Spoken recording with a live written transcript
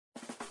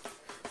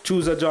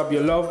Choose a job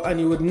you love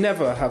and you would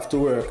never have to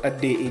work a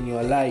day in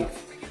your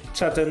life.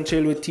 Chat and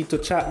Chill with Tito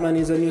Chapman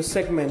is a new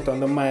segment on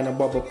the Minor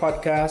Bubble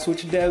podcast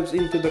which delves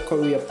into the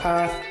career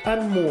path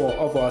and more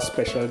of our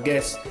special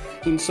guests.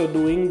 In so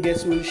doing,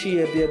 guests will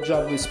share their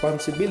job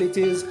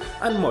responsibilities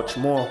and much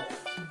more.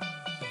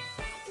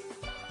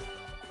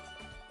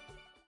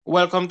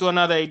 Welcome to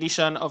another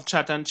edition of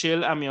Chat and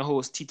Chill. I'm your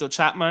host, Tito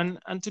Chapman,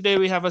 and today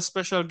we have a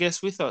special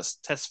guest with us,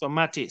 Tesfa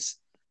Mattis.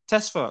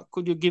 Tesfa,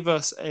 could you give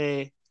us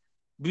a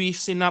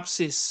brief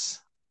synopsis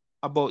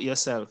about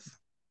yourself?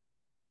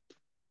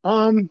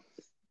 All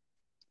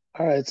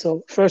right.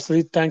 So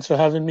firstly, thanks for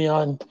having me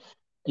on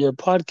your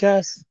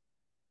podcast.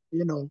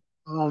 You know,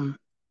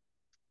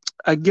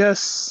 I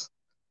guess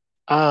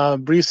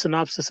brief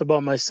synopsis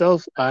about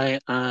myself.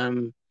 I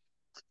am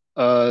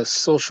a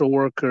social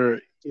worker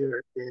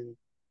here in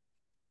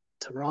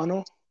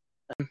Toronto.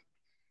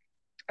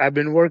 I've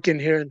been working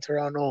here in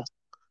Toronto.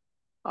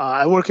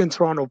 I work in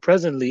Toronto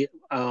presently,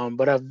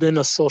 but I've been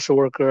a social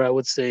worker, I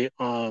would say,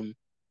 on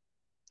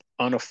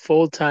a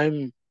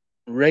full-time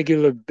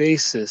regular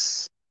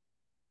basis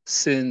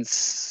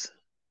since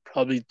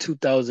probably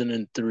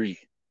 2003,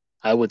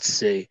 I would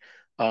say.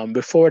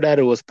 Before that,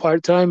 it was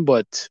part time,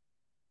 but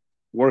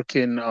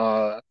working,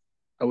 I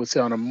would say,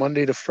 on a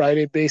Monday to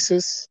Friday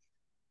basis,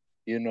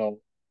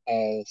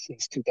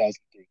 since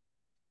 2003.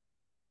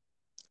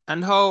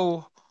 And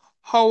how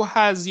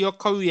has your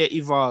career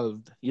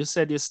evolved? You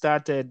said you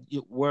started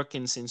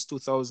working since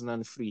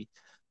 2003.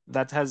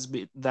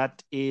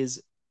 That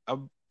is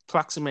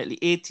approximately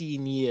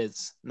 18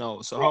 years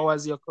now. So how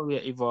has your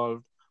career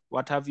evolved?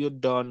 What have you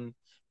done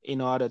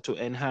in order to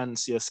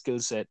enhance your skill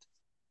set?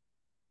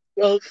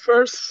 Well,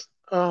 first,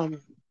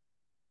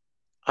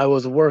 I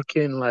was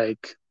working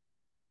like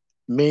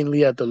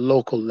mainly at the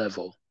local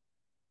level,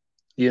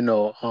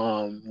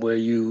 where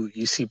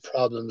you see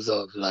problems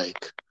of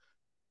like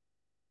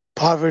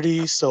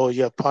poverty. So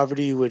you have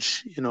poverty,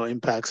 which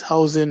impacts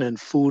housing and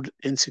food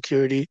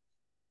insecurity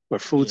or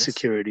food Yes.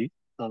 security,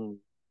 and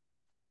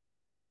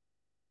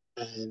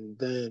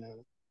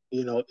then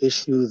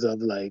issues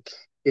of like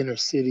inner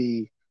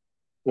city,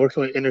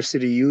 working with inner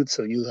city youth.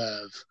 So you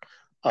have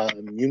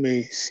you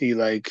may see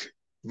like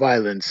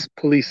violence,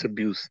 police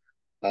abuse.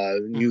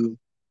 You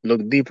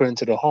look deeper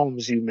into the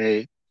homes, you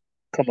may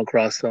come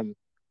across some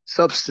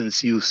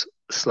substance use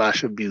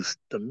slash abuse,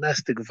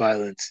 domestic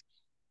violence.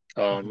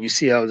 You Mm-hmm.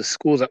 see how the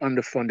schools are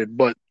underfunded,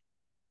 but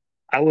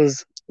I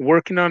was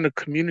working on the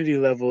community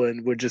level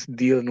and we're just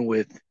dealing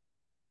with,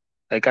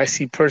 like, I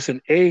see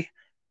person A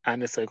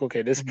and it's like,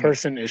 okay, this Mm-hmm.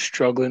 person is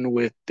struggling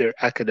with their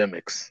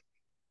academics.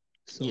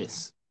 So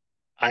Yes.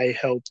 I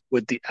help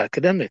with the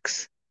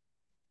academics.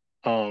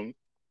 Um,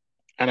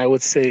 and I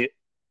would say,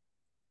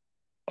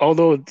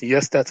 although,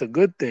 yes, that's a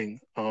good thing,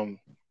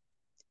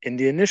 in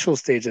the initial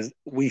stages,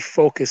 we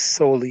focus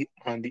solely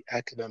on the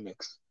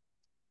academics.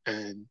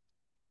 And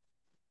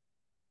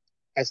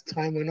as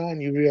time went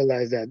on, you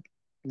realize that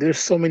there's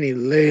so many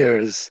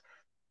layers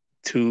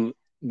to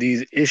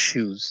these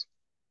issues.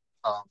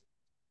 Um,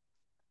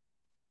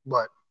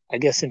 but I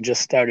guess in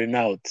just starting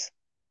out,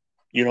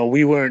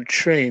 we weren't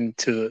trained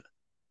to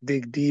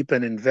dig deep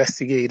and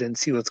investigate and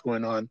see what's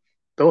going on.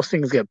 Those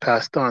things get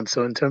passed on.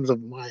 So, in terms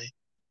of my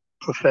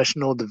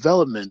professional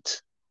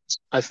development,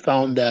 I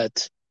found Mm-hmm.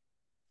 that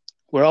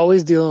we're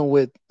always dealing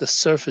with the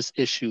surface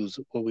issues,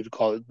 what we'd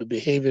call it, the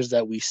behaviors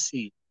that we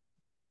see.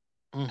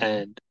 Mm-hmm.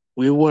 And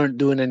we weren't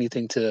doing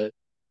anything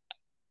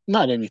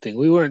not anything,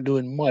 we weren't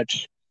doing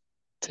much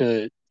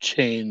to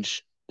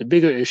change the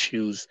bigger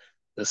issues,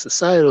 the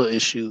societal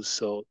issues.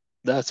 So,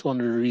 that's one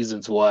of the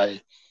reasons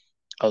why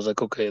I was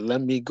like, okay,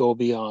 let me go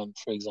beyond,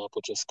 for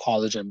example, just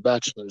college and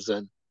bachelor's.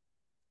 And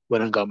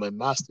when I got my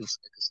master's,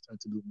 I could start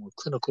to do more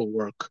clinical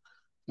work,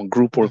 more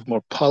group work,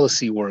 more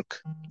policy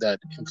work that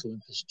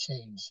influences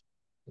change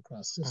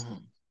across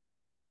systems.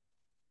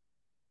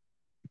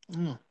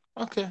 Mm-hmm. Mm.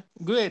 Okay,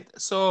 great.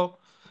 So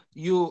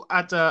you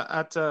at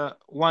a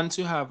once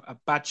you have a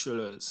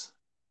bachelor's,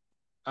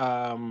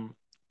 um,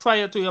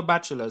 prior to your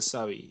bachelor's,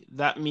 sorry,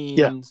 that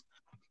Yeah, means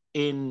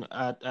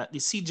at the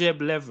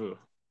CJEB level,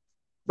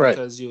 right.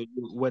 because you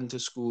went to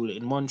school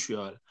in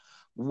Montreal,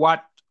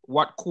 what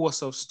what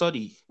course of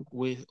study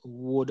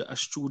would a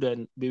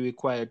student be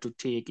required to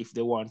take if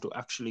they want to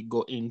actually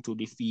go into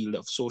the field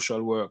of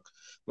social work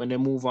when they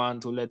move on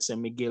to, let's say,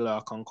 McGill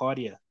or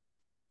Concordia?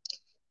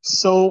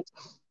 So,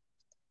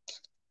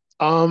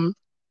 um,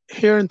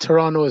 here in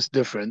Toronto is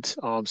different.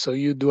 So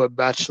you do a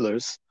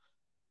bachelor's,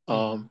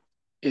 Mm-hmm. um,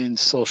 in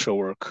social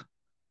work,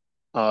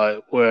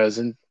 whereas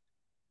in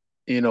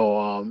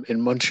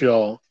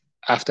Montreal,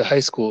 after high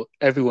school,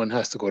 everyone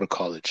has to go to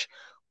college.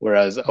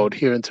 Whereas out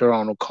here in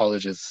Toronto,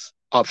 college is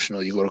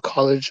optional. You go to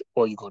college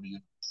or you go to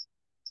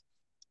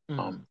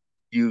Mm-hmm.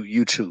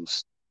 you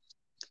choose.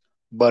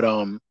 But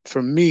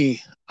for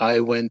me,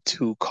 I went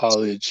to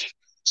college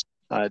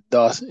at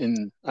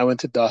Dawson. I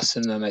went to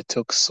Dawson and I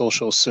took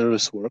social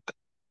service work,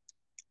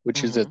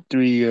 which is a Mm-hmm.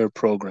 3-year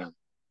program.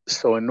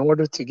 So in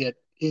order to get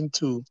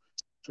into,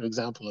 for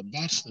example, a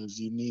bachelor's,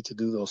 you need to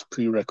do those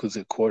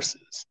prerequisite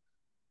courses.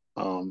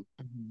 Um,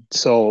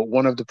 So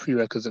one of the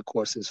prerequisite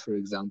courses, for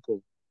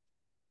example,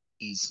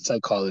 is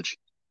psychology.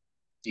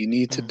 You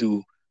need to Mm-hmm.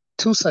 do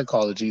two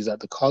psychologies at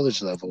the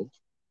college level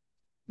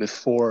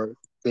before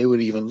they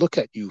would even look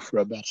at you for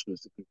a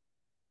bachelor's degree.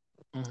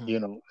 Mm-hmm.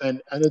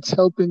 And it's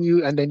helping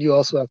you. And then you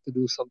also have to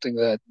do something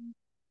that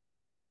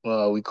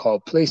we call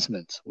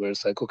placement, where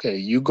it's like, okay,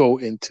 you go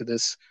into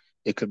this.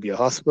 It could be a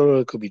hospital,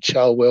 it could be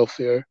child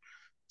welfare.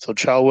 So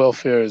child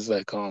welfare is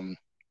like, and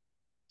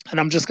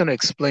I'm just gonna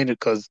explain it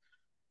because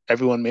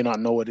everyone may not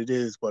know what it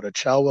is, but a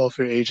child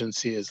welfare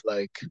agency is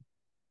like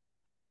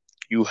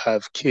you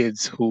have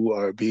kids who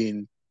are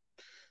being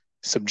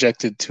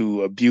subjected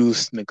to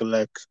abuse,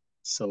 neglect.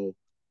 So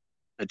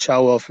a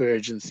child welfare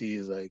agency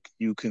is like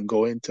you can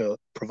go in to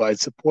provide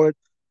support,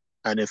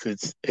 and if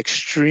it's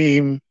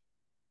extreme,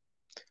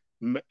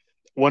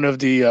 one of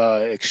the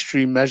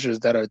extreme measures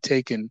that are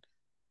taken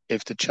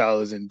if the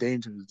child is in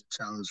danger is the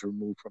child is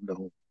removed from the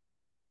home.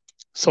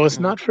 So it's Mm-hmm.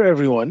 not for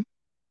everyone.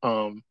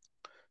 Um,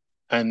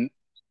 and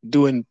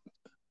doing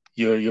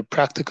your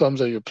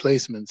practicums or your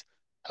placements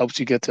helps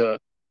you get a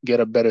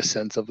better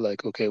sense of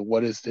like, okay,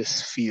 what is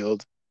this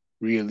field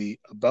really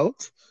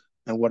about,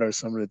 and what are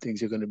some of the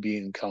things you're going to be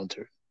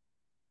encountered.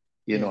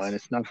 And Yes.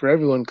 it's not for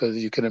everyone because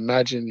you can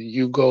imagine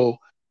you go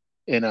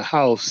in a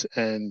house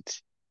and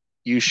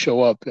you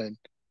show up and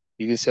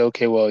you can say,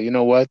 okay, well, you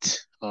know what?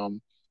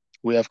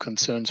 We have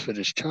concerns for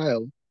this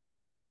child.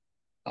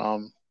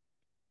 Um,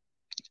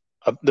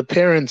 the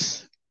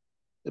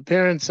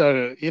parents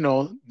are,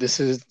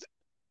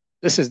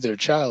 this is their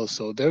child,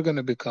 so they're going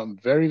to become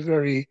very,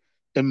 very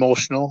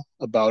emotional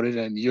about it,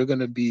 and you're going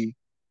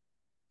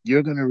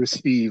to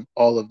receive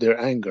all of their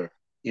anger.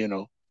 You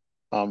know,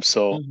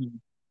 so Mm-hmm.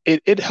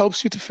 it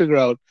helps you to figure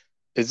out,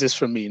 is this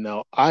for me?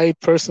 Now, I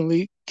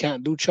personally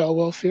can't do child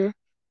welfare.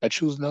 I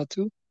choose not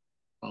to.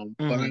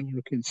 But I Mm-hmm.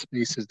 work in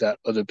spaces that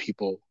other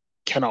people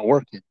cannot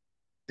work in.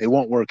 They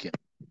won't work in.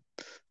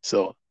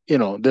 So,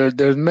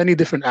 there's many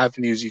different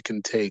avenues you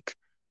can take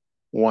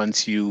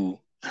once you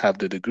have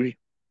the degree.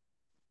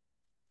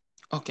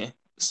 Okay.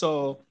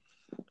 So,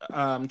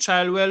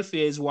 child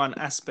welfare is one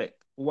aspect.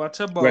 What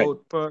Right.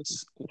 about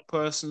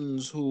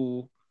persons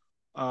who,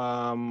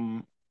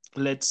 um,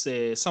 let's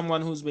say,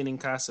 someone who's been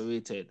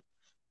incarcerated?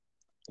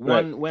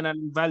 Right. When an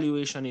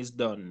evaluation is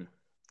done,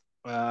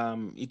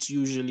 it's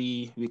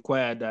usually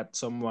required that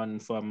someone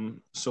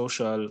from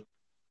social,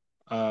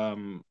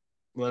 um,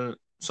 well,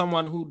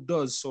 someone who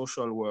does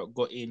social work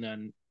go in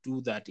and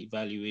do that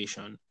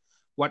evaluation.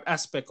 What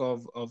aspect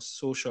of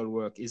social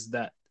work is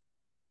that?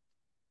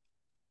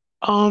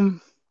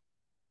 Um,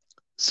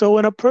 so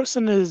when a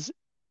person is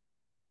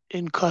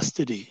in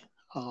custody,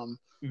 um,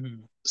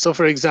 Mhm. so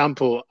for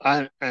example,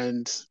 I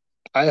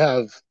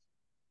have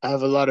I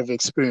have a lot of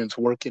experience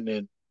working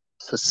in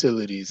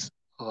facilities,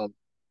 um,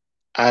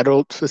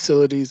 adult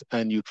facilities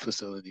and youth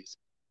facilities.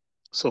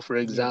 So for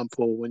Yes.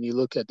 example, when you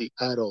look at the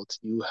adults,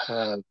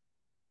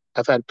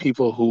 I've had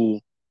people who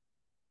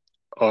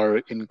are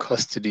in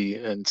custody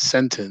and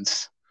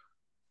sentenced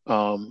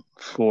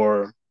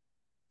for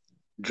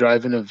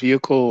driving a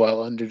vehicle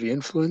while under the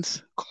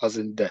influence,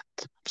 causing death.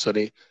 So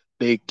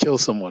they kill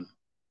someone,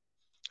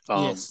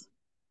 um, Yes.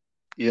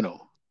 you know,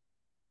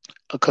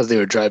 because they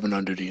were driving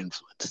under the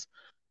influence.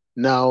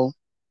 Now,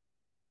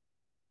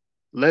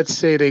 let's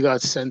say they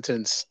got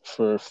sentenced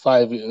for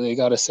 5 years. They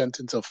got a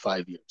sentence of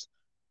 5 years.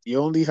 You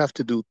only have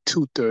to do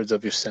two-thirds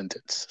of your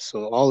sentence.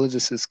 So all of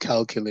this is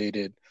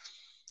calculated,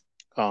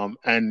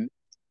 and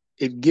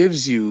it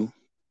gives you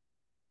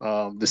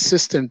the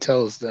system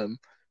tells them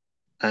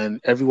and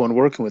everyone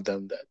working with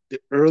them that the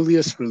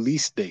earliest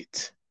release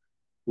date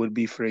would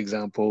be, for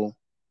example,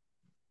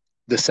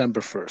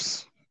 December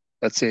 1st.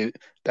 Let's say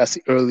that's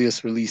the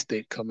earliest release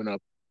date coming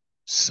up.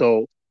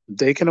 So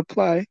they can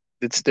apply.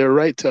 It's their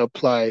right to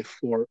apply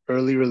for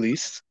early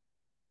release,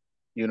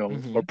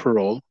 or Hmm.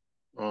 parole.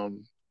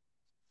 Um,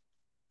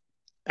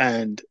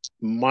 and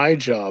my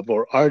job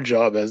or our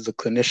job as the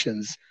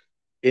clinicians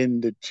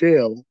in the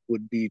jail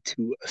would be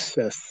to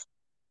assess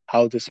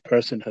how this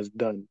person has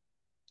done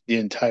the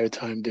entire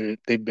time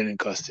they've been in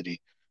custody.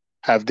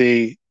 Have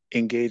they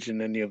engaged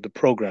in any of the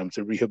programs,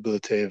 the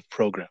rehabilitative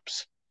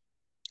programs?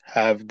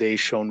 Have they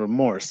shown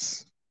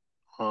remorse?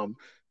 Um,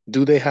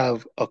 do they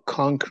have a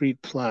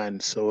concrete plan?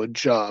 So, a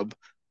job?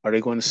 Are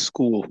they going to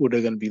school? Who are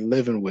they going to be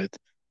living with?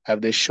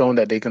 Have they shown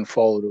that they can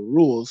follow the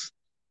rules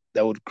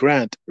that would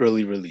grant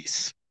early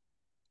release?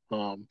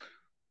 Um,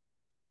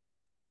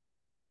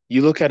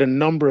 you look at a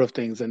number of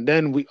things, and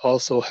then we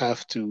also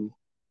have to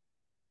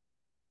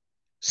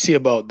see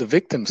about the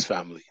victim's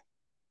family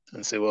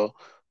and say, well,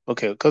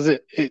 okay, because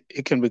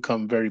it can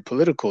become very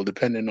political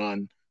depending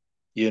on,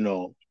 you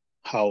know,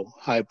 how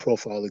high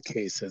profile the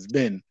case has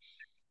been.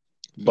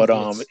 But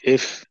Yes.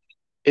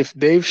 if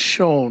they've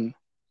shown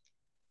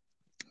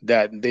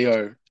that they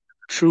are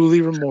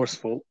truly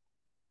remorseful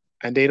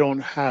and they don't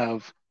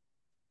have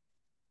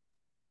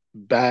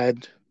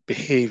bad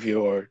behavior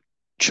or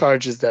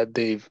charges that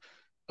they've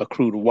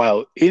accrued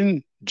while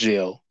in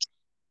jail,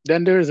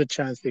 then there is a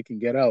chance they can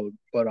get out.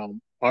 But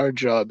our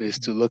job is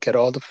to look at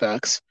all the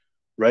facts.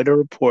 write a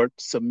report,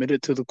 submit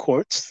it to the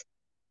courts,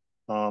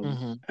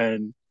 Mm-hmm.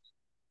 and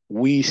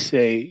we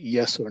say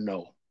yes or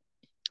no.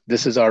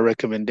 This is our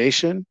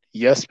recommendation.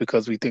 Yes,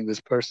 because we think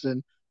this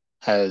person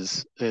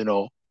has,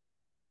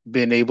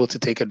 been able to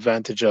take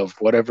advantage of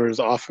whatever is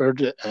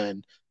offered,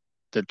 and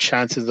the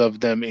chances of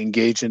them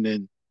engaging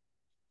in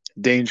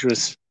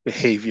dangerous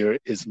behavior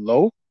is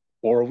low.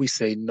 Or we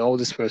say, no,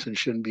 this person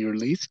shouldn't be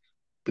released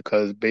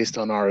because based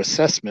on our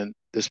assessment,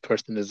 this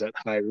person is at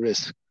high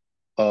risk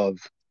of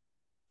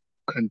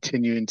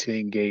continuing to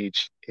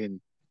engage in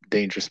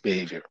dangerous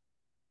behavior.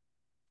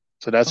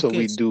 So that's what Okay.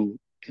 we do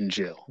in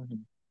jail.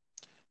 Mhm.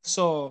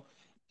 So,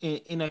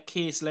 in a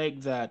case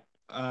like that,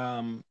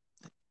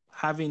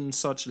 having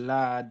such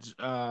large,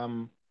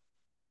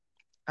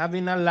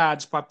 having a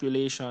large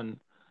population,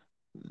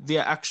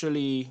 they're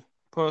actually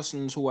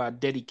persons who are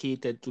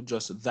dedicated to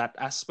just that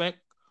aspect,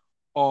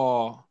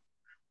 or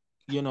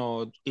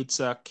it's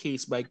a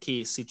case by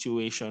case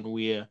situation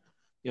where,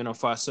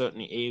 for a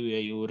certain area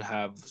you would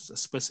have a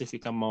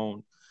specific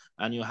amount,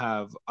 and you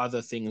have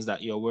other things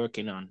that you're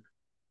working on.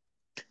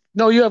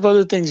 No, you have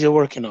other things you're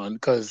working on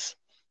because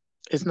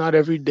it's not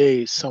every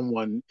day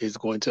someone is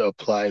going to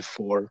apply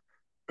for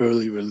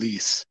early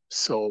release.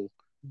 So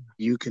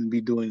you can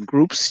be doing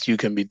groups, you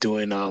can be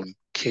doing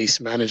case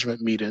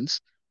management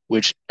meetings,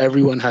 which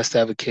everyone has to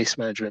have a case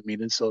management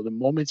meeting. So the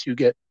moment you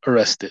get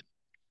arrested,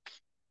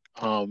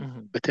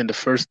 Mhm. within the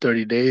first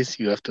 30 days,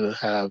 you have to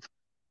have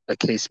a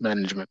case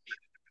management meeting.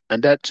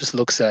 And that just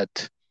looks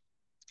at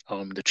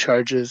the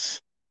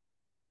charges,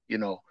 you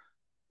know,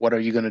 what are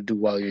you going to do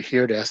while you're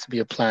here? There has to be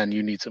a plan.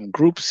 You need some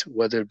groups,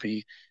 whether it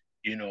be,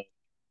 you know,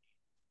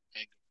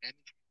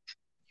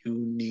 you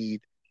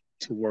need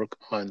to work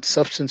on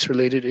substance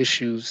related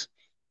issues.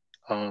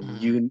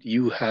 Mhm.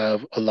 You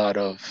have a lot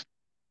of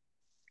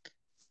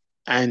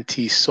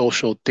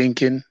anti-social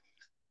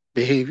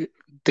behavior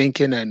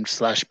thinking and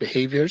slash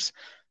behaviors.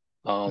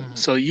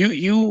 Mhm.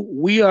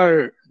 We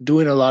are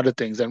doing a lot of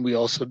things, and we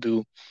also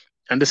do,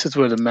 and this is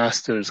where the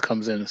masters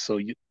comes in. So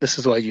this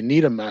is why you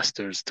need a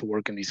masters to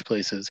work in these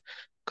places,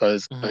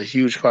 because a Mhm.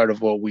 huge part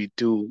of what we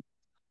do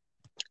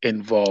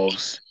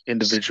involves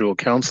individual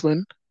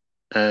counseling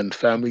and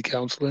family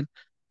counseling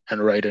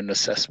and writing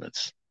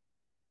assessments.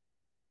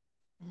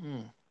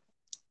 Mhm.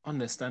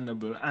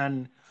 Understandable.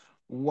 And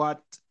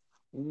what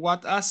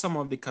what are some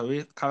of the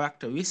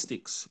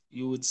characteristics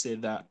you would say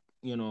that,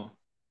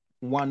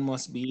 one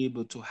must be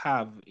able to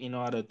have in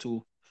order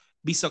to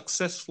be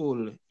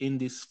successful in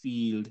this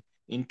field,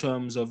 in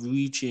terms of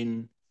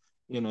reaching,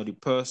 the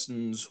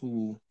persons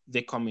who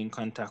they come in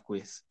contact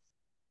with?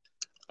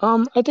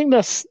 I think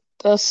that's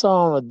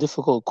a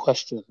difficult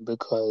question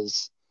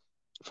because,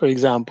 for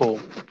example,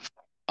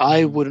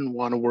 I Mm-hmm. wouldn't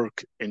want to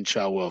work in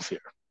child welfare.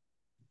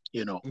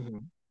 You know, Mm-hmm.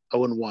 I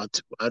wouldn't want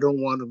to. I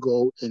don't want to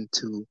go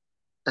into,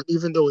 and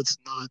even though it's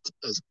not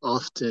as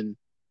often,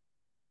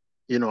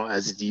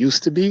 as it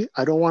used to be,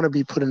 I don't want to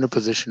be put in a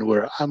position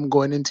where I'm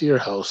going into your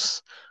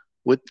house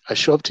I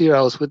show up to your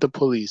house with the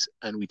police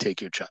and we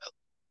take your child.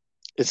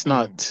 It's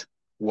Mm-hmm. not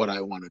what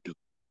I want to do.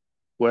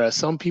 Whereas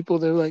some people,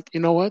 they're like, you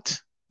know what?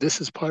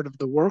 This is part of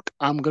the work.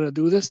 I'm going to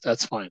do this.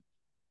 That's fine.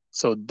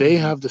 So they Mm-hmm.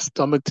 have the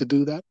stomach to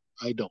do that.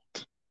 I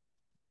don't.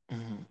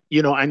 Mm-hmm.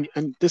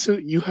 And this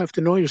is, you have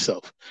to know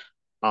yourself.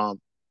 Um,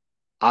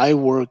 I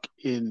work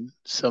in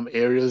some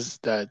areas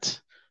that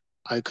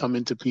I come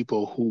into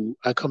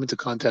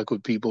contact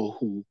with people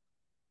who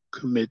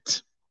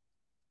commit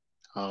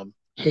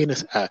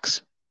heinous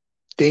acts,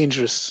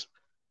 dangerous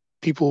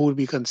people who would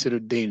be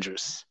considered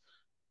dangerous.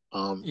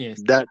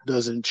 Yes. That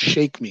doesn't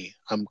shake me.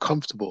 I'm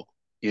comfortable,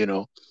 you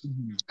know,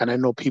 Mm-hmm. and I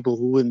know people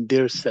who wouldn't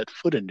dare set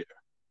foot in there,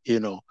 you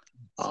know.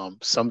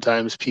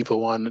 Sometimes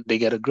they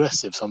get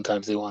aggressive.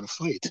 Sometimes they want to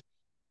fight.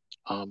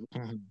 Um,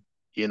 Mm-hmm.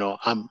 you know,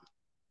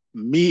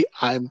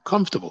 I'm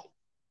comfortable,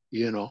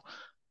 you know.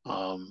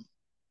 Um,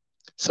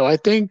 so I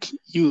think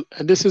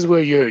and this is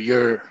where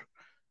your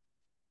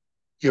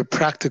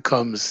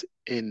practicums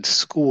in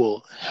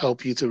school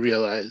help you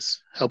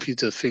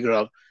to figure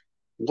out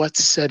what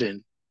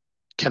setting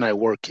can I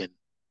work in,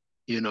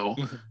 you know.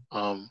 Mm-hmm.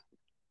 Um,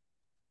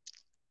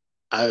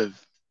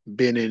 I've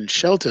been in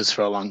shelters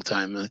for a long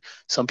time. And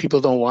some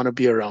people don't want to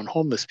be around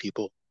homeless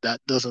people. That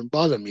doesn't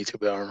bother me to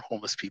be around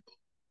homeless people,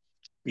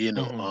 you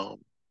know. Mm-hmm.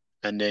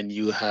 And then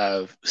you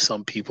have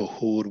some people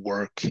who would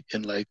work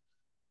in like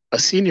a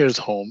senior's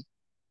home,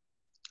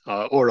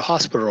 or a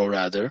hospital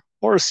rather,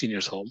 or a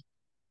senior's home,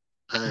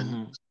 and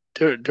Mm-hmm.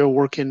 they're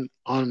working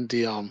on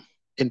the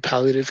in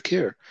palliative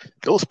care.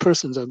 Those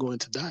persons are going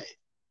to die.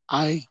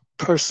 I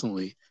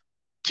personally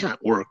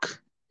can't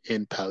work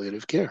in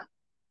palliative care,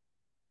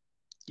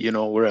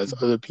 whereas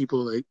other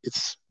people, like,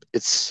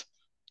 it's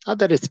not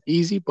that it's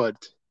easy, but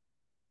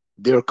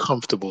they're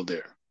comfortable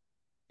there.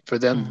 For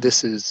them, Mm-hmm.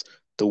 this is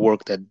the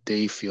work that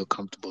they feel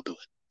comfortable doing.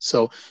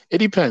 So it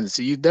depends.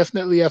 You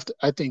definitely have to,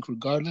 I think,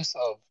 regardless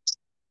of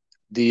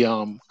the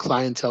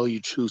clientele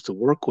you choose to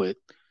work with,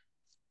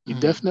 you Mm-hmm.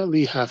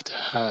 definitely have to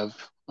have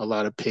a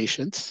lot of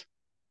patience.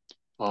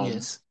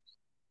 Um, Yes.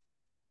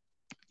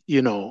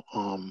 you know,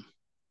 um,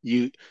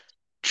 you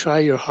try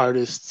your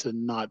hardest to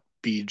not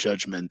be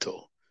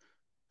judgmental.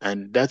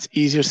 And that's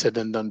easier said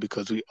than done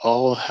because we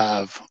all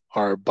have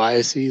our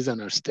biases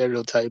and our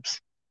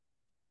stereotypes.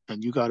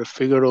 And you got to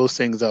figure those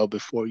things out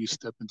before you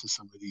step into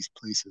some of these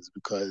places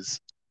because,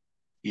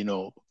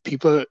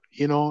 people,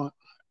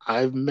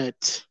 I've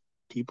met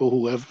people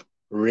who have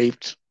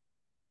raped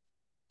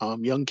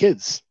young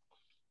kids.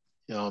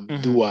 Do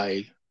Mm-hmm.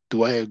 I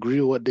agree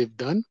with what they've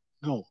done?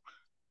 No.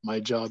 My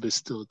job is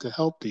still to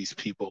help these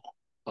people.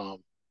 Um,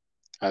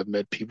 I've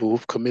met people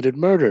who've committed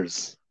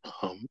murders.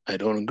 I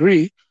don't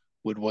agree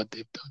with what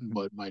they've done,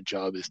 but my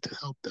job is to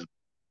help them.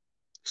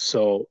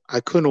 So I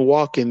couldn't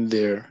walk in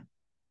there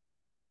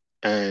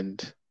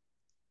and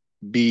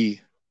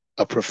be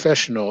a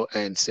professional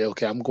and say,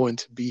 okay, I'm going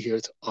to be here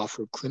to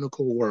offer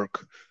clinical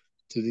work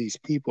to these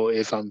people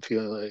if I'm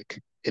feeling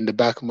like in the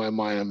back of my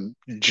mind, I'm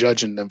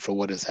judging them for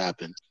what has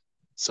happened.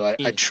 So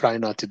I Yes. try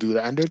not to do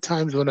that. And there are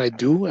times when I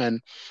do,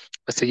 and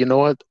I say, you know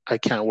what, I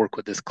can't work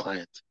with this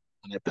client,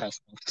 and I pass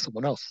it off to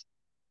someone else.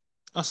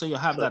 Oh, so you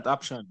have So that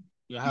option.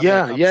 You have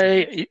that yeah, option.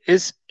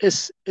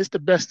 it's the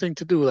best thing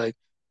to do. Like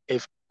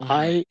if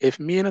Mm-hmm. if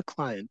me and a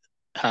client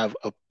have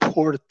a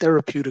poor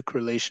therapeutic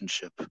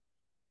relationship,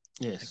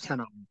 I Yes.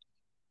 cannot,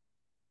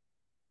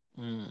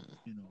 Mm.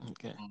 you know,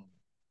 Okay. um,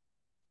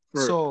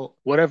 for So,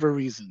 whatever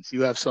reasons.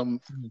 You have some.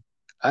 mhm,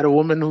 I had a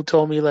woman who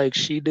told me like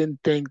she didn't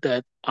think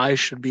that I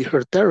should be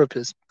her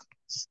therapist.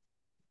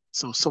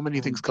 So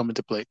many things mhm, come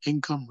into play.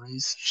 Income,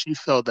 race. She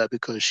felt that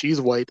because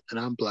she's white and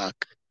I'm black,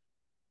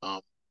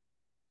 um,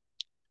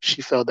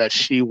 she felt that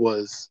she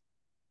was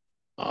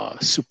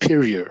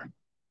superior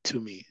to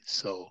me.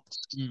 So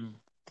mm,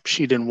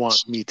 she didn't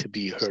want me to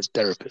be her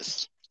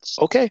therapist.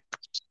 Okay,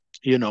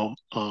 you know,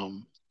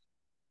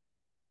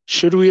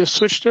 should we have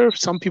switched her?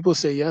 Some people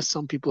say yes,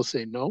 some people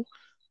say no.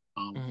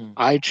 mhm.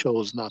 I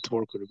chose not to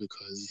work with her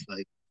because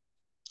like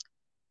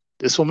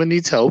this woman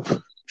needs help.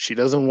 She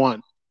doesn't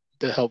want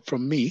the help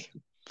from me.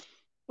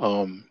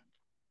 Um,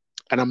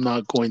 and I'm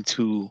not going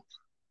to.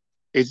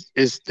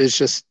 It's there's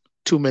just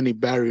too many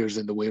barriers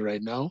in the way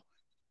right now,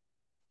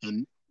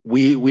 and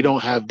we Mhm.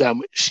 don't have that.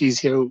 She's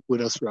here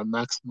with us for a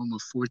maximum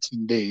of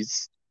 14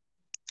 days,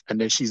 and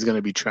then she's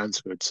gonna be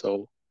transferred.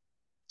 So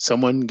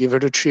someone give her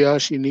the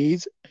triage she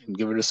needs and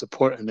give her the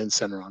support, and then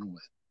send her on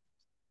away.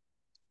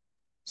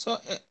 So,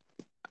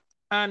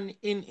 and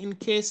in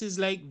cases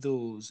like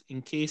those,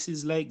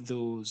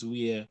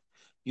 where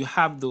you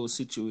have those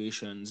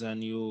situations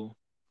and you're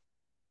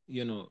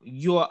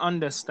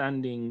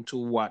understanding to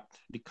what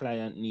the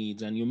client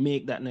needs and you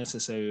make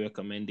necessary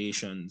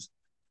recommendation,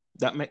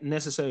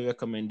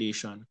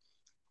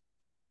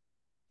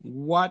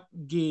 what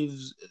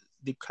gives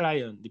the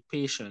client, the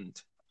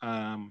patient,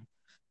 um,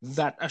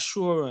 that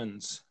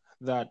assurance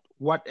that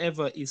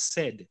whatever is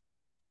said,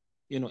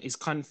 is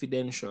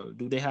confidential?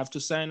 Do they have to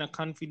sign a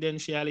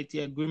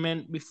confidentiality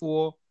agreement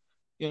before,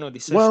 the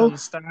Well, session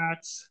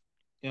starts?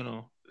 You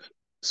know.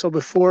 so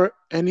before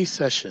any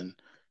session,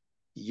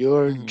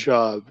 your Hmm.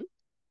 job,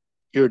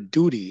 your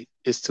duty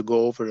is to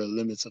go over the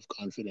limits of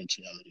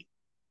confidentiality.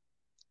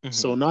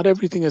 So Hmm. not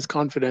everything is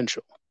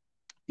confidential,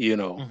 you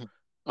know.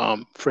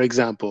 Hmm. For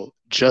example,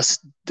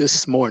 just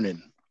this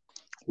morning,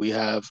 we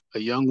have a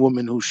young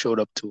woman who showed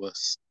up to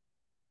us,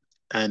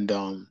 and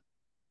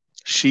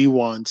she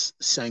wants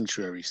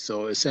sanctuary.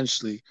 So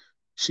essentially,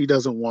 she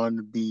doesn't want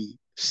to be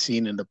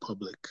seen in the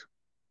public.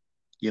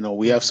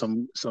 We have Hmm.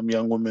 some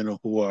young women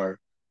who are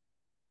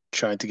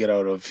trying to get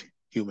out of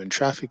human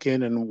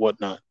trafficking and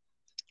whatnot.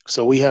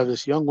 So we have Hmm.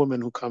 this young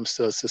woman who comes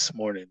to us this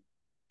morning,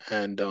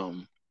 and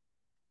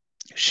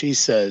she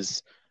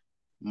says,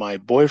 "My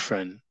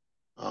boyfriend,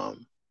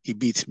 he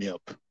beats me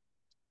up.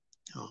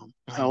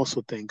 I Hmm.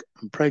 also think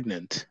I'm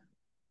pregnant,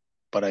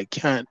 but I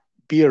can't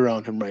be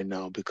around him right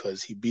now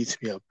because he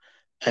beats me up,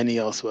 and he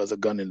also has a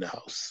gun in the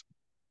house."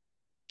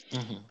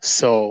 Hmm.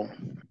 So,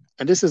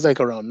 and this is like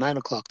around 9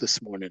 o'clock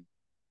this morning.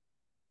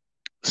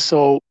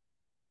 So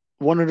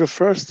one of the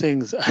first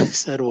things I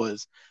said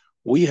was,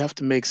 we have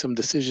to make some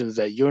decisions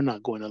that you're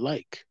not going to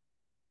like,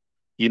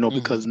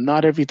 because Hmm.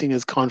 not everything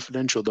is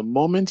confidential. The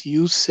moment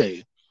you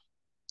say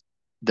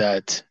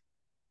that,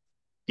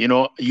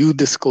 you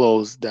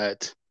disclose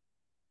that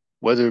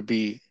whether it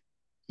be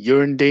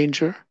you're in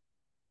danger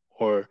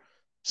or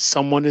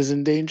someone is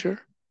in danger,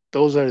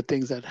 those are the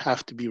things that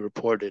have to be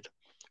reported.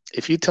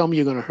 If you tell me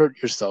you're going to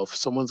hurt yourself,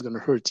 someone's going to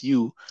hurt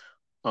you,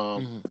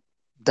 um, Hmm.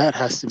 that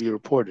has to be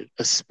reported,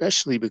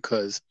 especially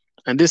because,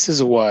 and this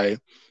is why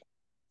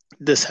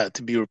this had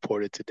to be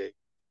reported today.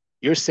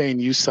 You're saying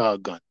you saw a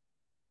gun.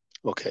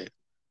 Okay.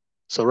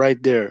 So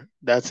right there,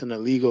 that's an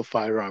illegal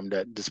firearm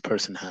that this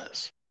person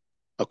has,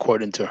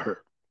 according to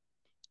her.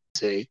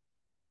 Say,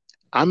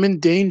 I'm in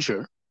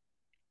danger.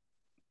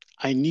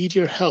 I need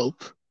your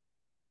help.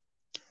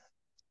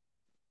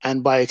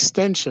 And by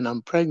extension,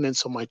 I'm pregnant,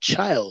 so my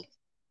child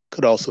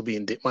could also be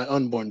my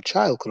unborn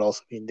child could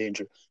also be in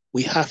danger.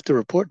 We have to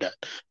report that.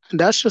 And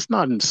that's just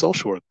not in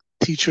social work.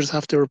 Teachers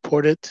have to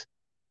report it,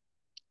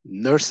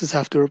 nurses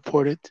have to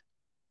report it.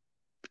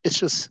 It's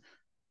just,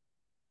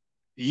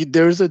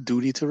 there's a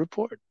duty to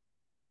report.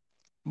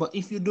 But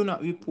if you do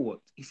not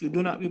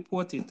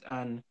report it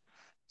and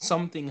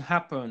something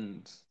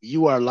happens,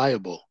 You are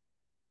liable.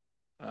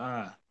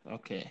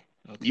 okay,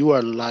 okay. You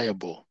are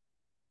liable.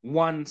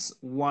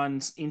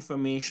 Once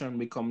information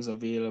becomes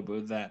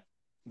available that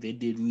they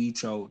did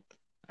reach out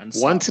and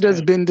Once start it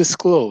has paying. been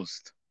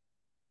disclosed,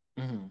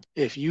 Mm-hmm,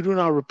 if you do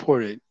not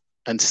report it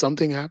and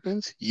something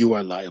happens, you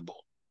are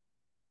liable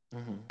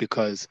mm-hmm,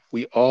 because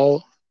we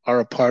all are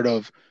a part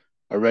of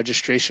a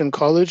registration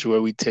college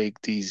where we take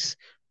these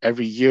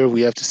every year.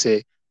 We have to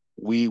say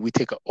we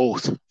take an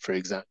oath, for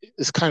example.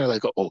 It's kind of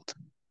like an oath,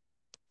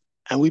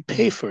 and we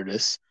pay mm-hmm, for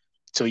this.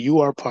 So you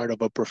are part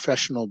of a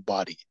professional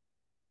body.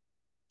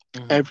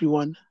 mm-hmm,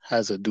 Everyone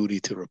has a duty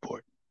to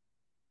report.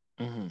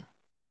 mm-hmm,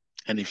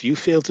 And if you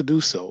fail to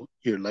do so,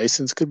 your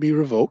license could be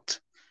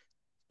revoked.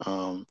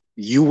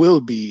 You will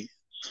be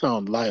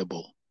found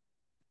liable.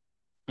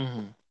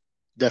 mm-hmm,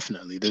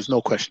 Definitely. There's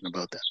no question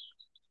about that.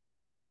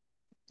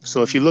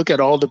 So if you mm-hmm. look at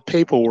all the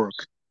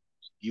paperwork,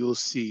 you'll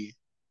see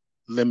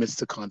limits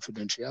to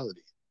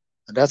confidentiality.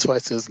 And that's why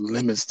it says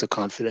limits to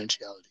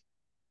confidentiality.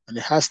 And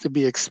it has to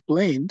be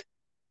explained,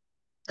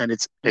 and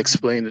it's Mm-hmm.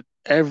 explained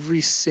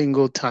every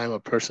single time a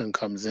person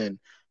comes in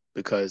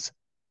because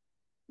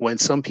when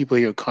some people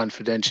hear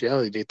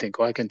confidentiality, they think,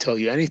 oh, I can tell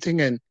you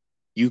anything and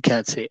you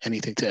can't say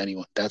anything to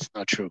anyone. That's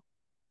not true.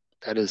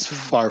 That is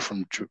Mm-hmm. far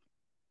from true.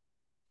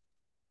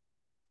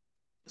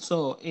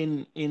 So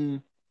in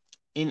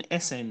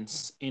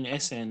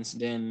essence,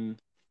 then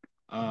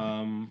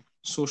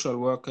social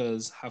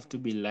workers have to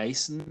be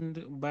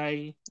licensed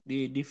by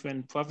the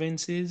different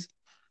provinces.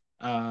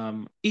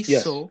 Um, if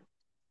Yes. so,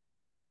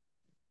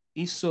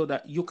 if so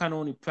that you can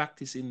only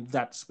practice in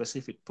that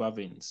specific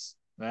province,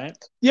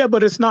 right? Yeah,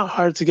 but it's not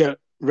hard to get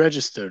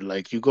registered.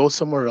 Like you go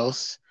somewhere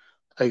else.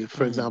 Like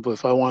for Mm-hmm, example,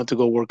 if I wanted to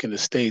go work in the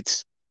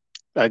States,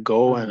 I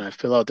go mm-hmm, and I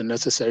fill out the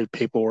necessary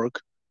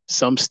paperwork.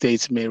 Some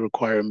states may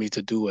require me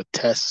to do a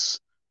test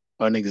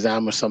or an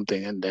exam or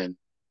something, and then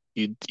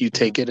you mm-hmm.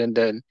 take it, and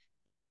then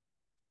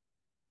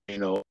you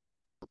know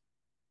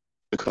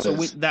So because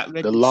with that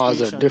the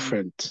laws are registration,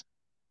 different.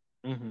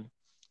 mm-hmm.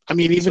 I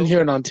mean, even So here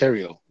with in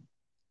Ontario,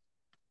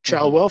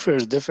 child mm-hmm, welfare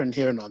is different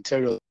here in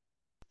Ontario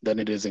than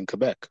it is in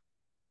Quebec.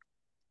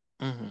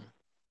 mm-hmm.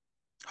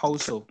 How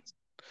For, so?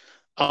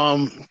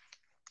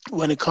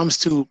 when it comes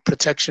to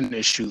protection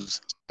issues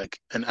like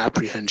an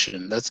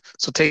apprehension, that's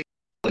so take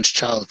one's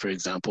child for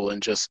example,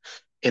 and just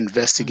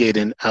Mm-hmm,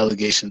 investigating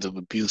allegations of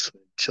abuse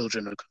when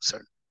children are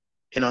concerned.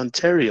 In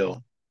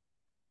Ontario,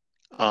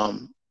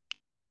 um,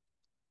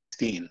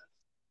 16,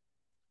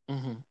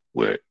 mm-hmm,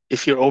 where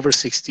if you're over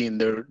 16,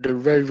 they're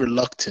very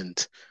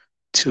reluctant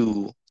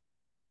to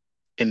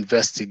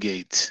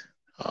investigate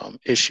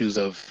issues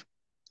of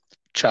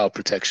child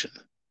protection.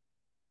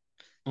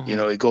 You mm-hmm.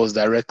 know, it goes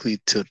directly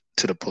to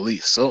the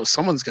police. So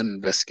someone's going to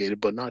investigate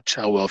it, but not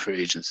child welfare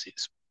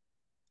agencies,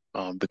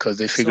 because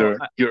they So figure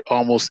you're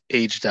almost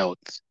aged out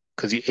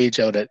because you age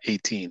out at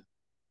 18.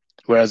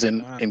 Whereas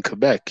uh, in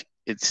Quebec,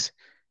 it's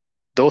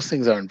those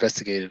things are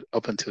investigated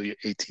up until your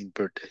 18th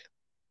birthday.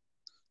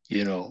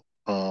 You know,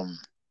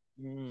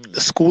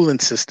 the mm, schooling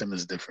system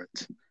is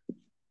different.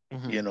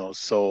 mm-hmm.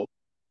 So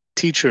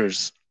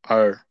teachers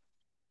are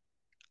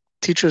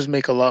teachers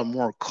make a lot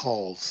more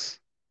calls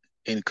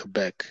in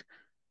Quebec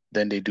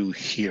than they do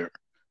here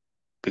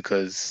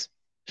because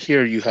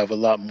here you have a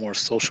lot more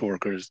social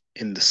workers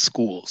in the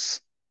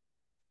schools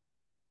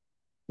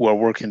who are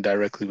working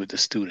directly with the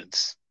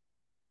students.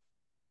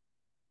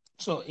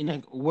 So in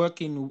a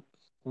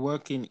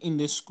working in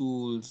the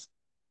schools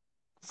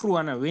through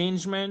an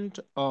arrangement,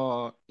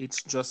 or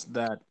it's just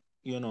that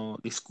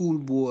the school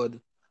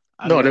board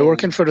No, they're allow.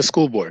 working for the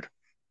school board.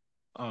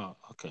 Oh,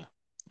 okay,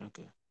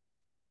 okay,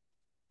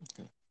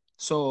 okay.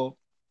 So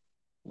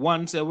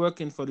once they're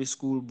working for the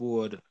school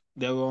board,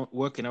 they're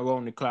working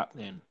around the clock.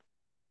 Then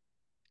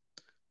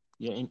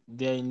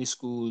they're in the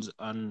schools,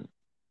 and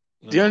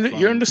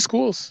You're in from. the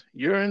schools.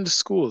 You're in the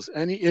schools.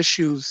 Any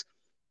issues,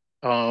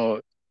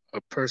 a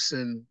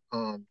person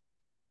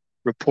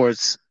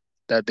reports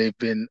that they've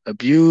been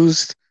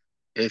abused,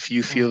 if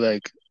you feel Mhm,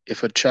 like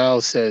if a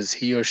child says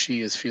he or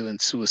she is feeling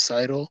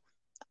suicidal,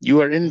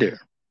 you are in mhm. there.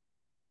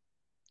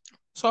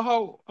 So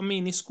how? I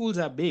mean, the schools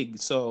are big.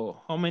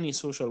 So how many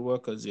social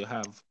workers you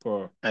have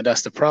per? And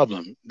that's the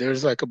problem.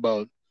 There's like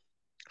about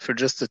for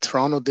just the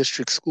Toronto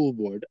District School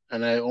Board,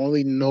 and I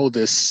only know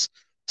this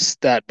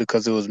stat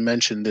because it was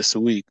mentioned this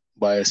week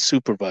by a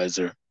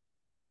supervisor.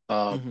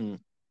 Um, Mm-hmm.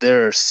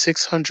 there are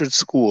 600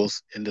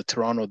 schools in the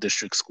Toronto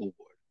District School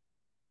Board.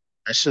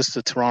 That's just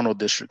the Toronto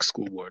District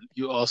School Board.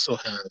 You also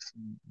have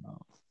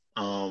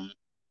um,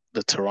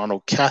 the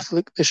Toronto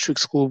Catholic District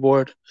School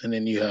Board, and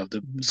then you have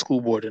the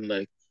school board in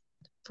like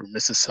for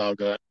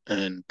Mississauga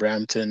and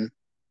Brampton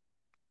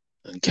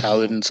and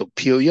Mm-hmm. Caledon. So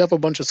Peel, you have a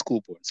bunch of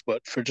school boards,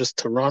 but for just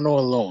Toronto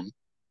alone,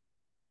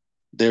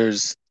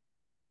 there's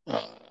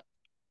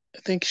I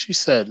think she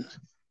said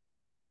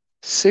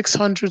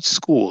 600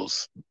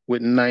 schools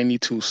with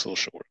 92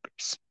 social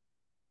workers.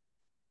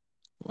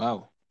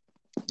 Wow.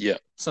 Yeah.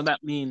 So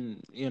that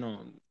mean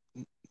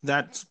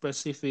that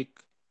specific.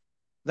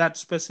 that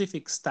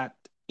specific stat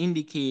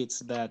indicates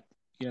that,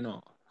 you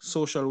know,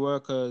 social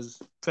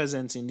workers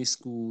presence in the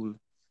school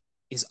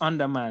is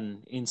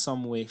undermanned in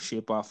some way,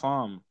 shape, or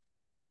form.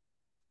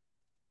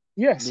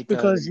 Yes, Because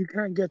because you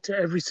can't get to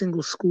every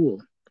single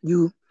school.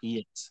 You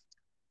yes.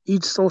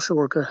 Each social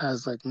worker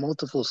has like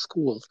multiple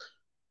schools.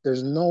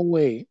 There's no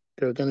way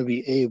they're going to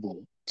be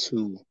able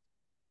to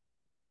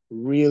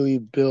really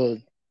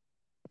build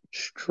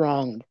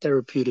strong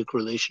therapeutic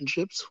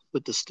relationships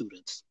with the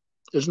students.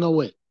 There's no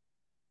way.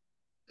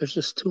 There's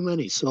just too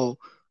many. So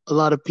a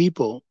lot of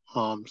people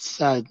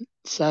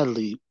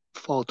sadly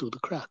fall through the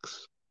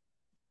cracks.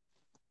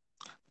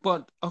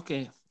 But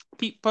okay,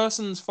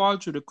 persons fall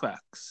through the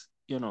cracks,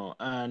 you know,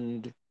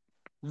 and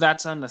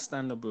that's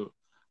understandable.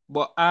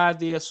 But are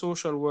there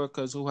social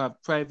workers who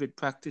have private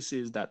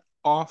practices that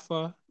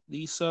offer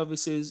these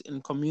services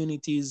in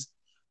communities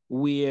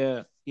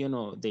where, you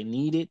know, they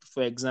need it?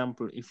 For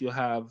example, if you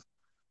have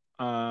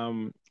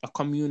a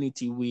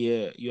community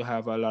where you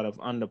have a lot of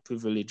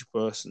underprivileged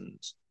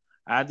persons,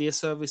 are there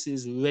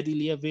services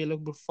readily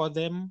available for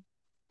them?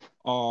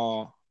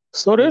 Or,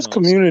 So you there's know,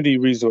 community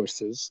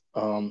resources,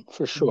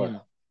 for sure,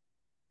 mhm,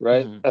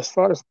 right? mhm, As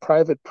far as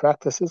private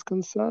practice is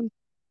concerned,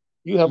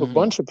 you have a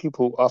mhm, bunch of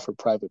people who offer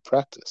private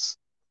practice,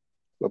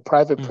 but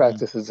private mhm.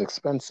 practice is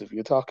expensive.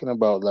 You're talking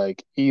about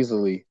like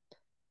easily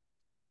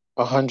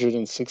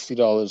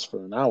 $160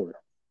 for an hour.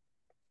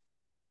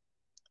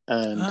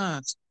 And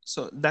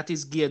So that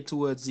is geared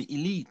towards the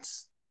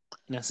elites,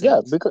 in a yeah,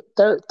 sense. because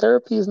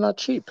therapy is not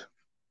cheap,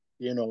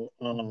 you know.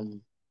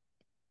 Mhm,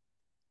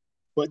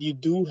 But you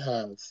do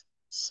have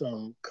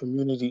some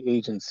community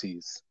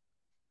agencies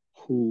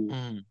who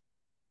mhm,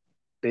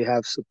 they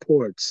have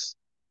supports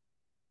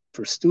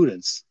for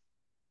students.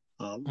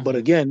 But mhm,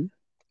 again,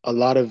 a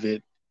lot of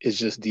it is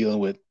just dealing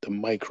with the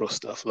micro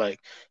stuff. Like,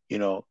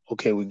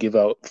 okay, we give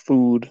out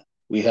food.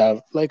 We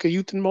have like a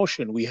youth in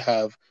motion. We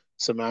have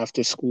some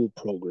after school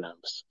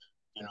programs.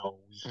 We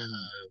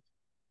mhm,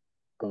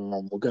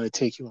 we're going to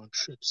take you on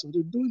trips. So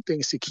they're doing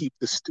things to keep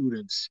the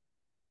students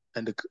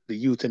and the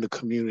youth in the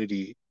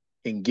community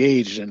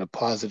engaged in a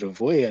positive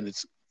way. And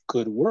it's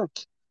good work.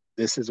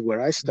 This is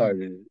where I mhm,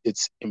 started.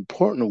 It's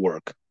important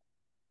work.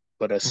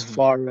 But as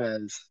mhm, far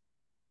as,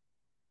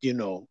 you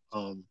know,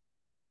 um,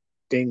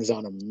 things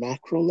on a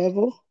macro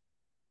level,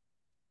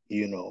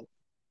 you know,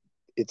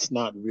 it's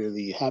not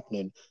really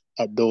happening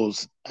at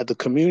the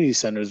community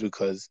centers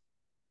because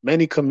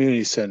many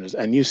community centers,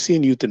 and you've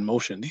seen Youth in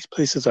Motion, these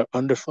places are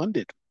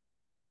underfunded.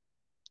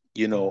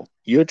 mhm,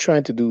 You're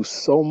trying to do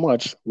so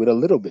much with a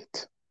little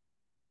bit.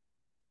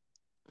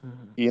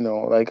 mhm.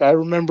 Like I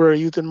remember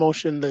Youth in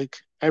Motion, like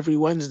every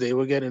Wednesday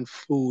we're getting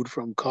food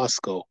from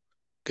Costco,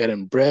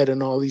 getting bread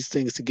and all these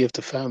things to give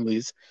to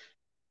families.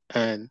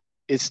 And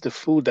it's the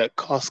food that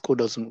Costco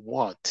doesn't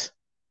want.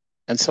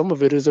 And some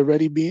of it is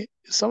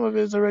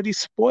already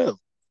spoiled.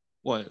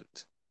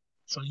 Wild.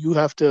 So you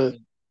have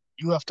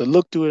to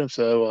look through it and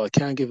say, well, I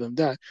can't give them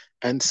that.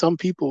 And some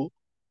people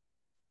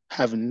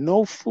have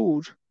no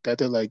food that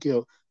they're like,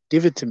 yo,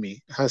 give it to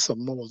me. It has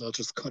some mold, I'll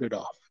just cut it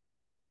off.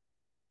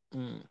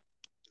 Mm.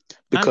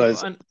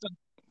 Because And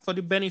for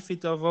the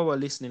benefit of our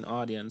listening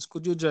audience,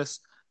 could you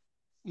just,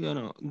 you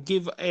know,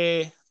 give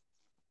a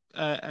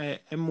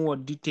more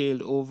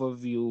detailed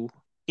overview,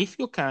 if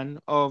you can,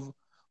 of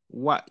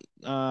what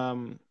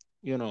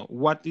you know,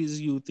 what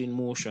is Youth in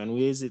Motion,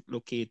 where is it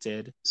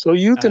located, so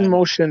Youth in and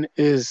Motion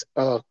is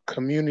a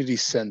community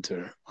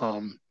center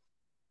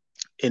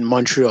in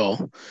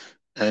Montreal,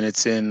 and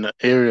it's in an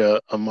area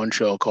of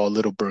Montreal called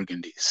Little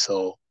Burgundy.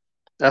 So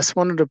that's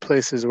one of the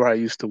places where I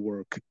used to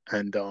work,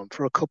 and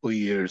for a couple of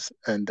years,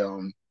 and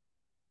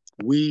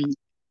we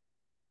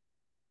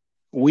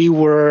we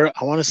were,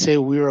 I want to say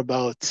we were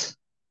about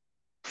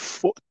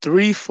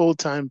three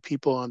full-time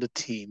people on the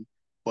team,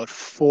 but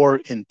four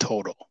in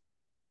total.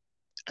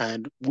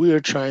 And we are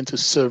trying to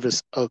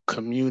service a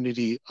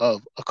community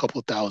of a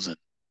couple thousand,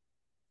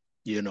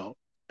 you know,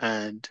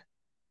 and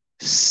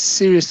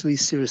seriously,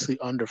 seriously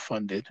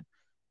underfunded,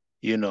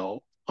 you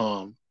know.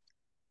 Um,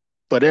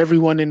 but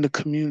everyone in the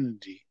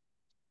community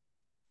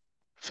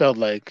felt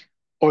like,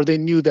 or they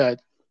knew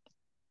that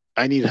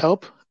I need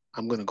help,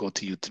 I'm going to go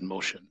to Youth in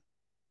Motion,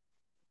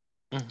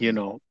 mhm,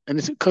 and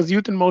it's because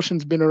Youth in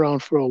Motion's been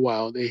around for a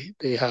while. They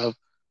have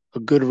a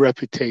good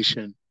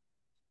reputation,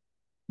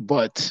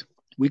 but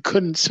we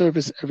couldn't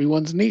service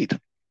everyone's need,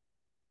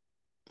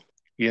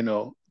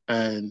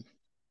 and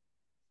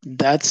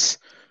that's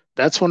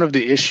that's one of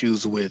the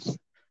issues with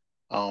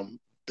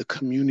the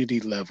community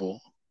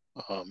level,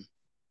 um,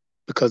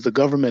 because the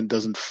government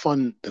doesn't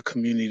fund the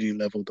community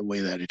level the way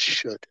that it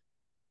should.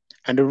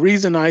 And the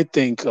reason I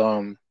think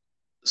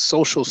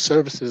social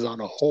services on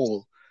a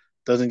whole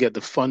doesn't get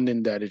the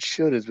funding that it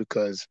should is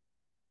because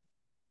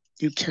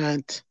you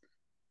can't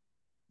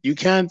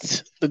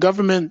the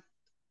government,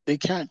 they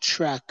can't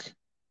track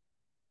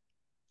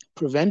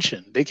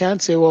prevention. They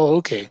can't say, well,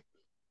 okay,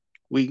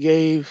 we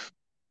gave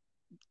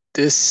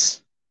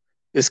this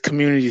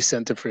community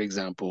center, for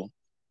example,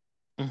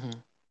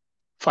 mhm,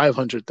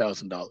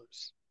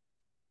 $500,000,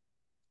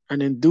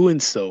 and in doing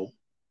so,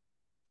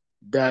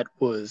 that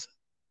was,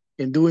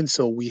 in doing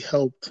so, we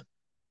helped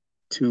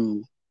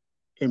to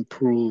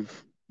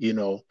improve,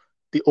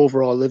 the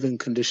overall living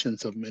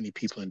conditions of many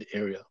people in the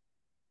area.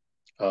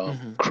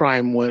 Mm-hmm.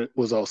 Crime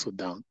was also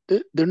down.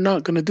 They're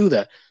not going to do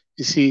that.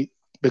 You see,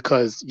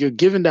 because you're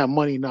giving that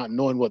money not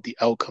knowing what the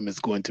outcome is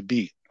going to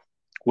be.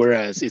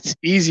 Whereas it's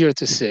easier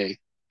to say,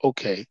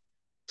 okay,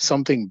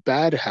 something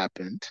bad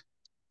happened.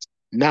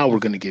 Now we're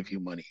going to Mm-hmm. give you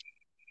money.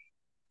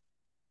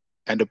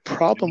 And the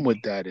problem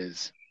with that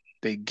is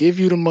they give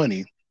you the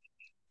money.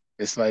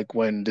 It's like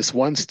when this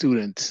one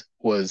student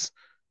was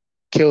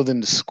killed in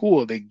the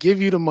school, they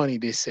give you the money.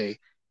 They say,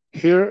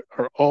 here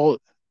are all,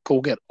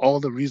 go get all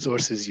the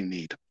resources you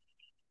need.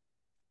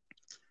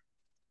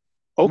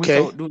 Okay.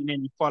 Without doing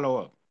any follow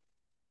up.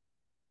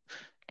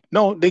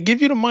 No, they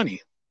give you the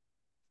money.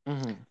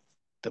 Mm-hmm.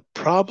 The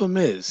problem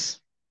is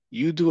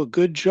you do a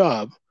good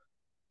job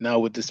now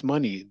with this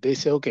money. They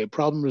say, okay,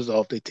 problem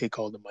resolved. They take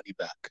all the money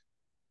back,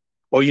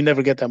 or you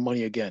never get that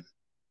money again.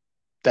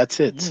 That's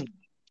it. Mm.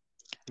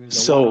 It's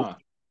a one So off.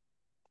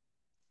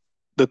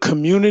 the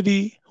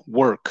community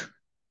work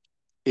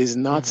is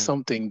not Mm-hmm.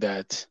 something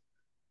that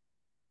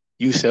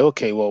you say,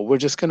 okay, well, we're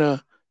just going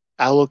to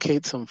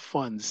allocate some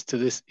funds to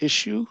this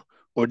issue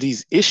or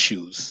these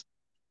issues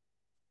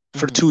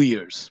for Mm-hmm. 2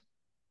 years.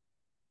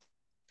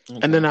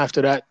 And then Okay.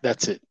 after that,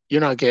 that's it.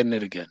 You're not getting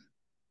it again.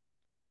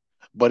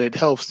 But it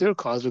helps their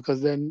cause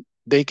because then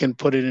they can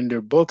put it in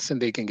their books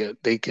and they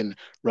can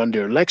run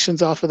their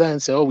elections off of that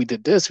and say, oh, we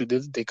did this, we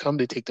did. They come,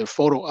 they take their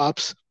photo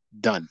ops,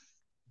 done,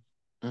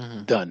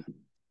 Mm-hmm. done.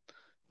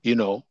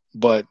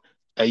 But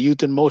at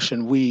Youth in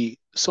Motion, we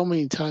so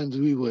many times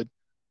we would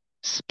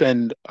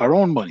spend our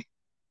own money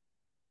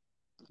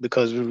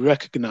because we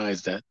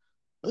recognize that,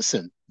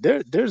 listen,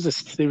 there's a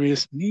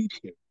serious need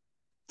here.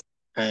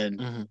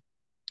 And Mm-hmm.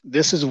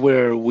 this is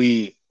where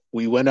we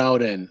went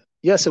out, and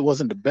yes, it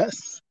wasn't the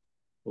best,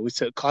 but we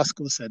said,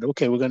 Costco said,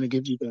 okay, we're gonna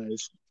give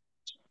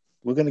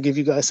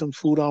you guys some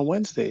food on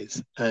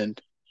Wednesdays. And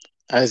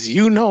as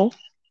you know,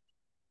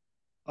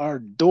 our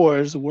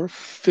doors were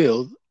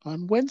filled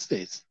on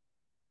Wednesdays.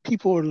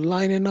 People were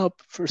lining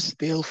up for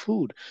stale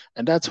food.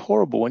 And that's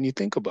horrible when you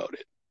think about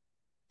it.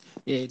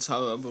 Yeah, it's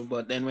horrible.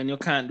 But then when you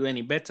can't do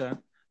any better,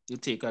 you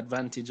take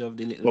advantage of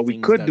the little But we things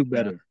could that do are.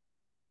 better.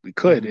 We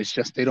could. Mm-hmm. It's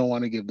just they don't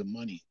want to give the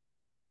money.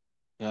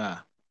 Yeah.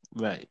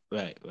 Right.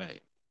 Right.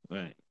 Right.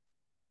 Right.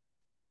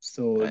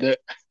 So Right. that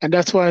and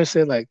that's why I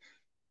say, like,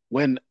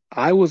 when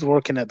I was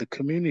working at the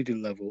community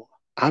level,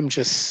 I'm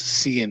just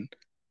seeing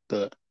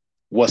the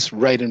what's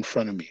right in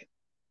front of me.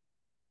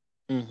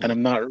 And Mm-hmm.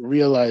 I'm not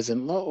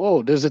realizing,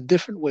 oh, there's a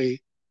different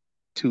way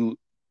to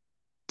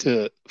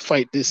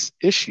fight this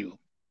issue,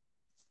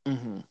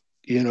 Mm-hmm.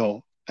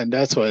 and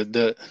that's why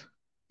the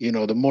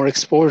more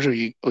exposure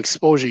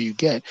you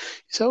get,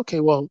 you say, okay,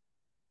 well,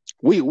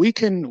 we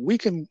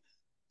can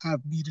have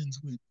meetings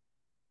with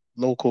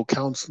local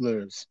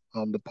counselors,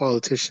 the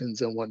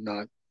politicians and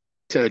whatnot,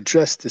 to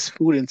address this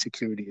food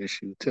insecurity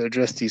issue, to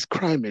address these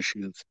crime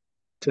issues,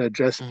 to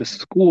address the Mm-hmm.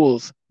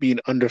 schools being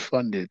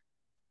underfunded.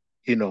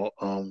 You know,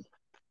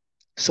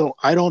 so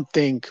I don't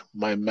think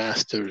my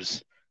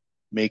master's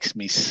makes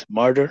me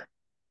smarter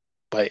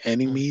by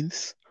any Mm-hmm.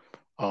 means.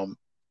 Um,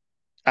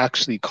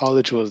 Actually,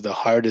 college was the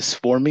hardest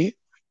for me.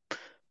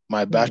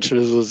 My Mm-hmm.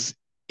 bachelor's was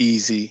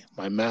easy.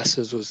 My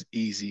master's was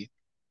easy.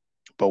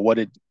 But what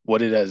it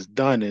has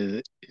done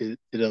is it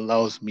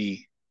allows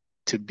me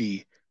to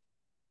be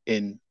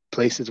in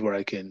places where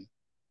I can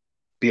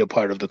be a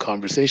part of the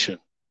conversation.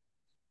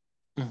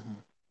 Mm-hmm.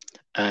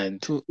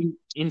 And To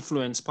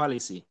influence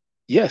policy.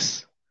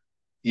 yes,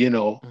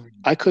 Mm-hmm.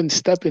 I couldn't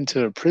step into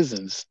the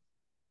prisons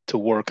to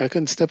work. I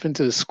couldn't step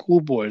into the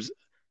school boards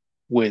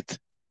with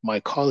my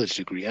college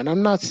degree. And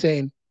I'm not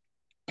saying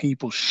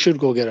people should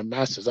go get a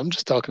master's. I'm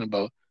just talking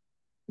about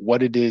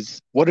what it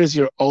is. What is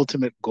your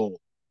ultimate goal?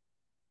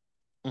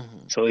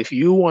 Mm-hmm. So if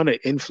you want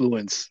to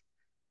influence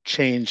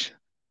change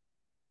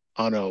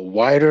on a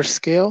wider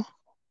scale,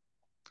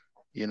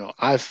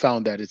 I've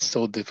found that it's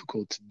so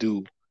difficult to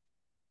do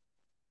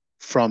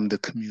from the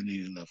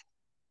community level.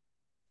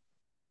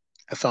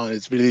 I found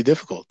it's really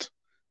difficult.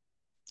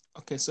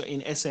 Okay, so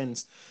in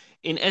essence,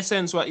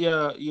 what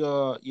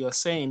you're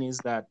saying is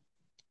that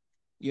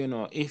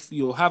if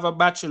you have a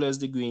bachelor's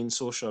degree in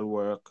social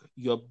work,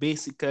 you're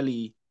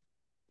basically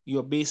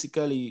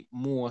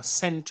more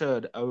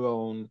centered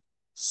around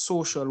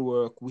social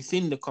work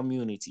within the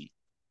community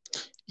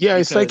Yeah,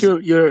 it's like because.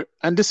 you're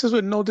and this is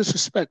with no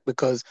disrespect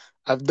because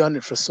I've done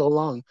it for so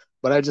long,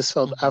 but I just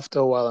felt Mhm, after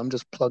a while I'm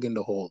just plugging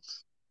the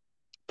holes.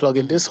 Plug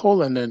in this mhm,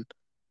 hole and then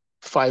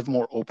five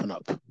more open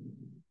up.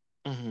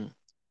 mhm.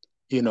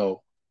 You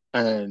know,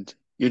 and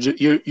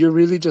you're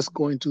really just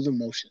going through the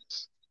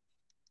motions,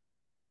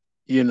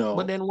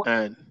 But then what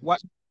and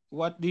what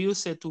what do you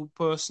say to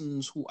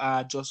persons who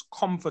are just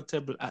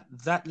comfortable at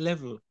that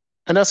level?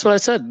 that's what I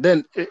said.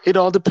 Then it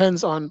all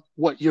depends on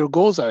what your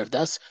goals are. If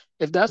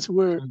that's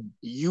where Mhm,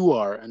 you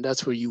are and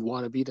that's where you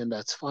want to be, then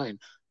that's fine.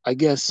 I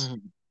guess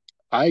mhm,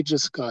 I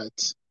just got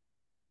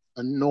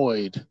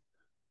annoyed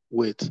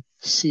with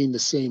seeing the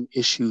same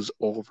issues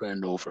over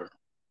and over.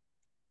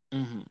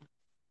 Mm-hmm.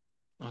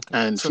 Okay.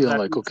 and So feeling that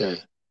like, is.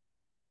 okay,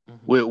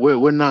 Mm-hmm.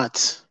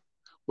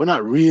 we're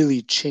not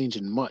really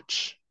changing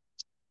much.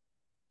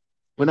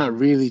 We're not Mm-hmm.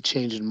 really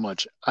changing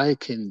much. I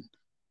can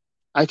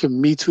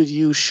meet with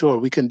you, sure,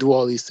 we can do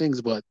all these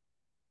things, but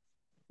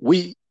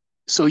we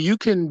so you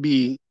can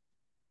be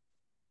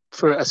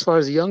for as far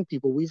as young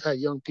people, we've had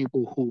young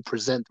people who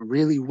present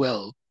really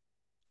well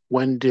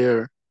when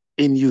they're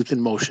in youth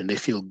in motion. They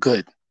feel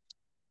good.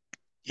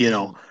 You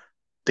know, Mm-hmm.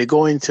 they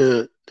go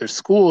into their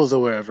schools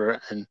or wherever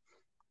and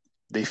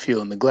they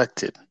feel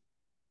neglected.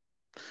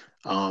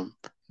 Um,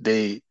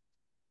 they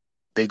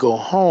they go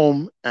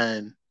home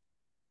and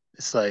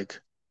it's like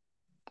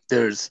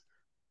there's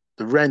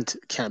the rent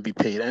can't be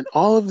paid and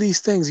all of these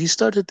things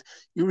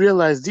you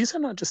realize these are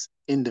not just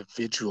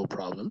individual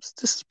problems.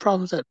 This is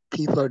problems that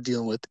people are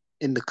dealing with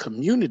in the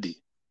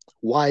community.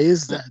 Why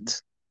is Mm-hmm.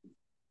 that?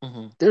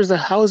 Mm-hmm. There's a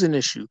housing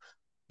issue.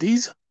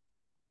 These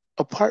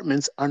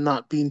apartments are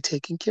not being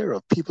taken care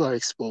of. People are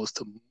exposed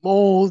to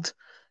mold,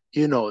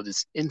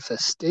 this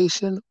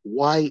infestation.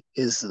 Why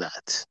is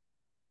that?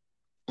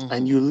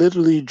 And Mm-hmm. you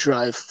literally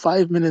drive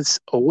 5 minutes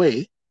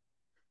away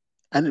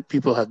and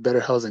people have better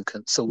housing.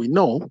 So we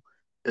know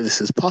that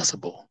this is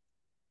possible.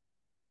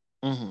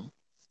 Mm-hmm.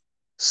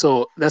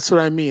 So that's what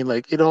I mean.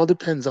 Like, it all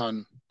depends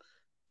on,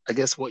 I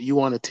guess, what you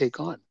want to take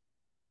on.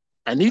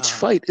 And each All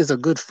right. fight is a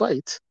good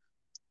fight,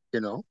 you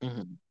know.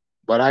 Mm-hmm.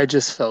 But I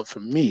just felt for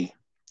me,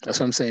 that's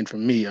what I'm saying for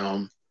me.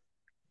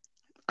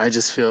 I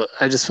just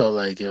felt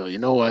like, you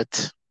know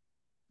what?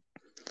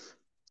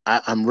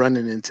 I'm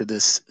running into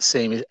this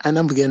same, and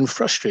I'm getting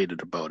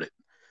frustrated about it.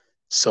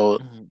 So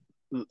Mm-hmm.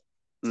 l-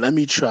 let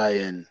me try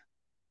and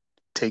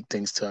take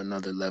things to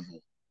another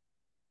level,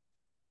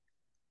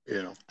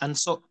 you know. And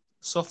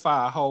so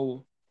far,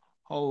 how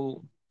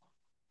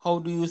how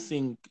do you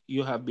think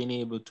you have been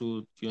able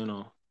to,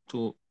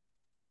 to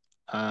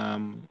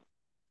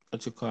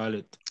what you call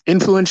it,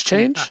 Influence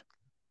impact? change.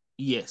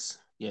 Yes,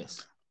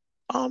 yes.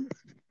 Um,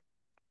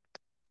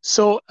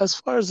 so as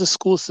far as the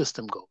school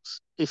system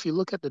goes, if you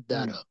look at the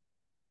Mm-hmm. data,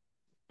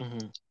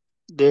 Mm-hmm.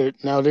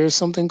 there's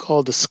something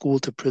called the school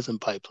to prison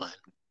pipeline.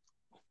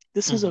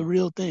 This is a Mm-hmm.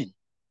 real thing.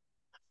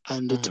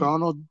 And the Mm-hmm.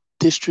 Toronto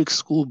District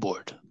School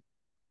Board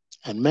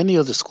and many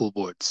other school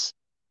boards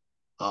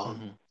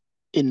um, Mm-hmm.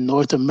 in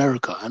North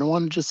America, I don't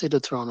want to just say the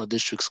Toronto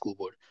District School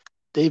Board,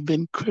 they've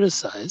been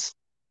criticized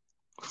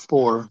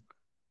Mm-hmm. for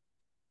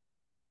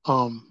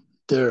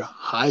their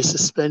high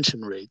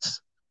suspension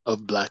rates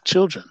of black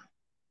children,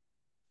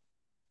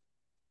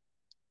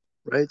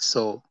 right?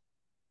 So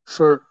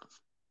for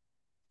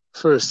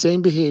for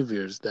same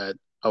behaviors that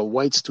a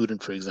white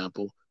student, for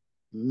example,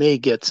 may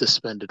get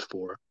suspended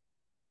for,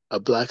 a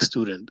black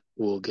student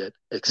will get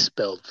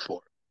expelled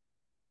for,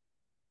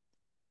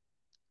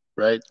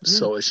 right? Really?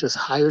 So it's just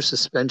higher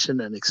suspension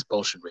and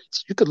expulsion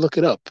rates. You could look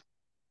it up.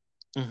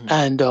 Mm-hmm.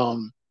 And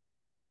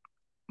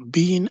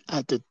being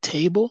at the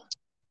table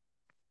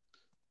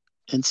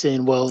and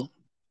saying, well,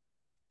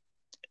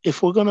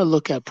 if we're going to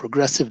look at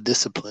progressive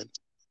discipline,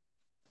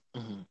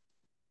 Mm-hmm.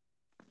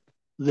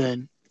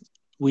 then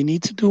we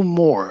need to do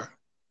more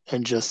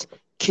and just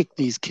kick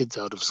these kids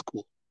out of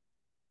school.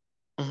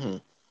 Mm-hmm.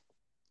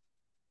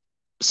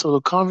 So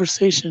the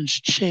conversations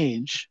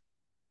change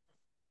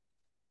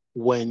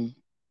when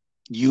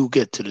you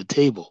get to the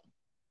table.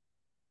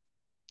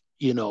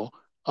 You know,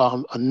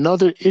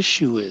 another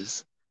issue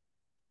is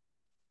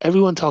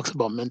everyone talks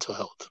about mental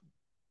health.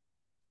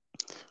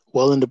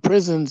 Well, in the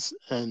prisons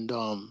and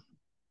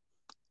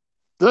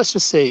let's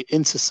just say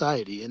in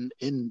society,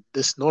 in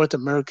this North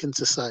American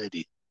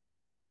society,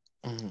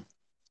 Mm-hmm.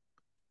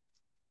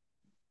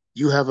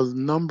 you have a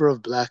number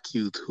of black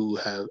youth who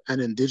have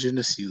and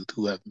indigenous youth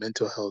who have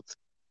mental health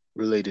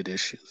related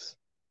issues.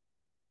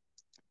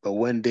 But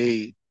when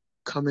they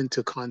come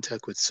into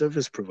contact with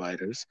service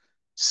providers,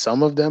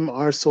 some of them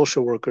are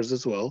social workers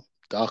as well,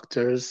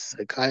 doctors,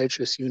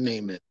 psychiatrists, you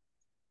name it.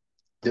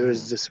 There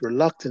Mm-hmm. is this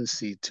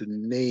reluctancy to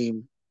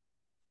name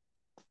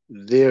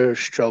their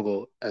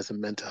struggle as a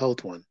mental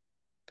health one.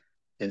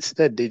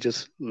 Instead, they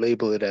just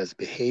label it as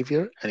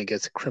behavior and it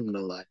gets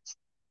criminalized.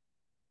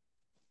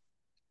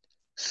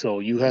 So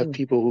you have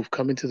people who've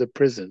come into the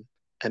prison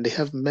and they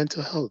have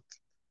mental health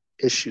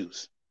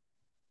issues.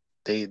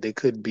 They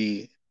could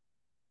be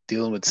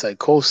dealing with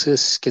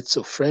psychosis,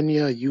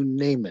 schizophrenia, you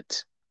name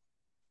it.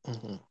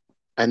 Mm-hmm.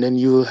 And then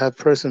you will have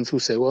persons who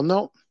say, well,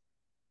 no,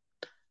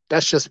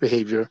 that's just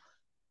behavior.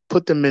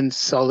 Put them in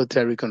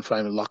solitary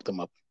confinement, lock them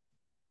up.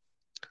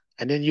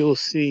 And then you'll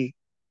see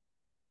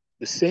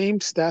the same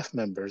staff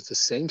members, the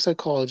same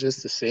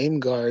psychologists, the same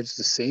guards,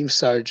 the same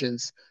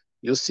sergeants.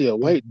 You'll see a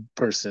white Mm-hmm.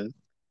 person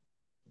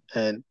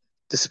and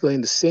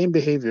displaying the same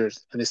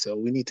behaviors. And they say, oh,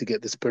 we need to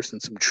get this person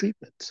some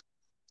treatment.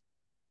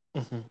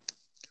 Mm-hmm.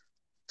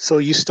 So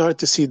you start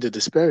to see the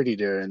disparity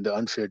there and the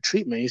unfair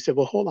treatment. You say,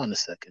 well, hold on a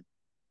second.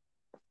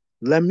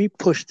 Let me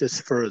push this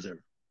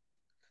further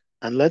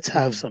and let's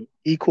have Mm-hmm. some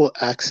equal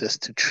access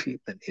to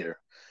treatment here.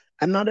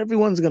 And not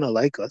everyone's going to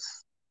like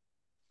us,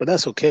 but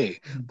that's okay.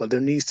 But there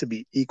needs to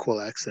be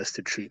equal access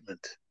to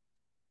treatment.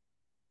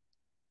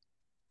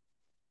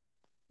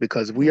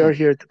 because we are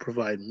Mm, here to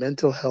provide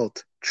mental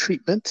health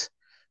treatment,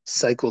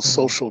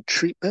 mhm. psychosocial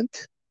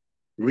treatment,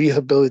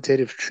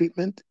 rehabilitative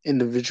treatment,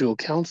 individual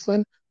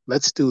counseling.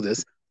 Let's do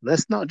this.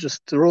 Let's not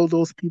just throw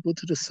those people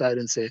to the side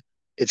and say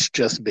it's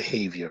just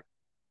behavior.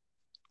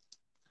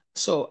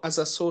 So, as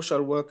a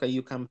social worker,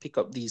 you can pick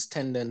up these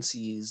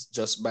tendencies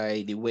just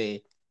by the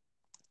way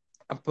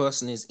a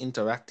person is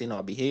interacting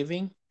or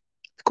behaving.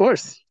 Of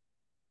course,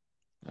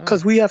 Oh,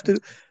 because we have to,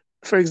 okay.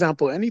 for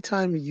example,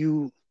 anytime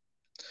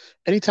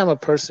a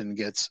person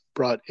gets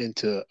brought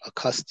into a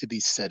custody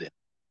setting,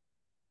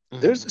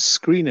 there's Mm-hmm. a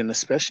screening,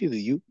 especially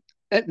the youth,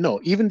 no,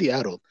 even the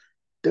adult,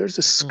 there's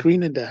a Mm-hmm.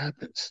 screening that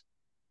happens.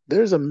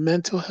 There's a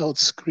mental health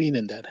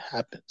screening that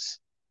happens,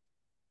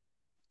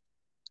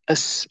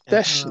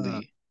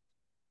 Ah, especially,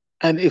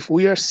 and if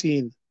we are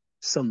seeing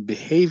some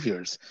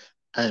behaviors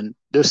and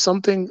there's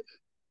something,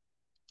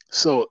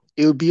 so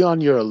it'll be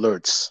on your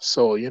alerts.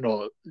 So,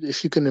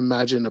 if you can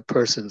imagine a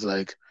person's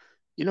like,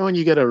 when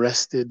you get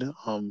arrested,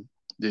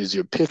 there's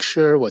your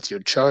picture, what you're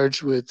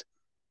charged with,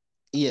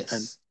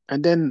 and yes.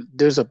 and then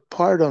there's a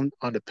part on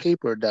the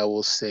paper that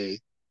will say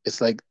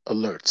it's like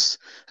alerts,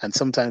 and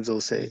sometimes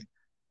it'll say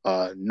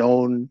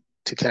known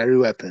to carry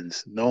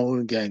weapons,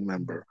 known gang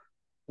member,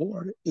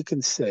 or it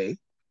can say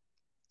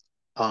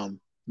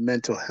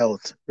mental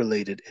health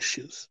related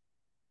issues,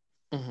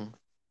 Mm-hmm.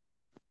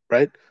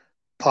 right?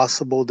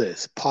 Possible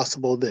this.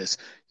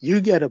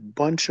 You get a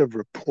bunch of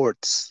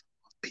reports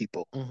of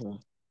people, Mm-hmm.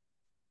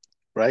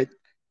 right?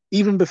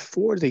 Even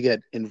before they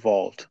get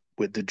involved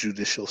with the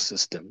judicial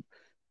system,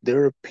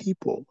 there are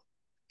people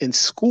in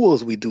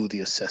schools we do the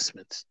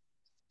assessments.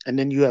 And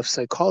then you have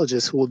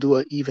psychologists who will do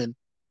an even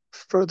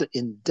further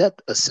in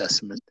depth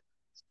assessment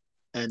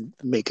and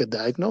make a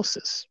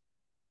diagnosis.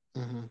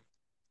 Mm-hmm.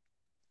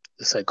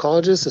 The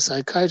psychologists, the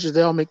psychiatrists,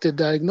 they all make their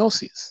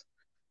diagnoses.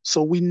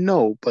 So we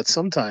know, but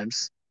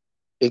sometimes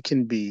it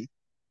can be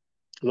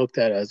looked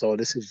at as, oh,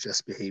 this is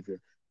just behavior.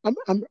 I'm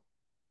I'm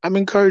I'm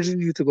encouraging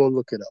you to go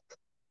look it up,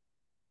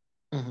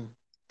 Mm-hmm.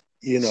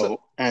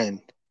 So,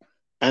 and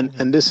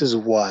mhm, this is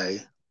why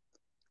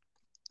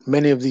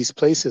many of these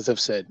places have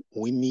said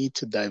we need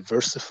to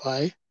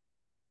diversify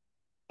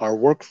our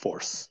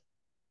workforce.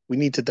 We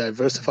need to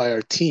mhm, diversify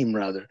our team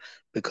rather,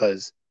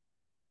 because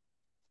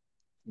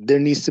there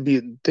needs to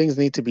be things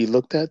need to be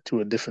looked at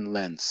through a different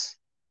lens.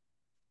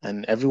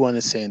 And everyone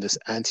is saying this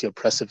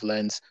anti-oppressive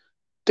lens.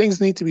 Things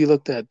need to be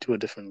looked at through a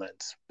different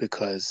lens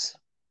because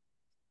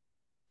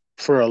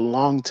for a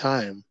long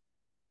time,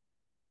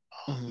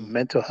 mhm,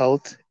 mental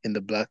health in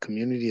the black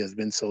community has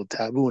been so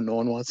taboo and no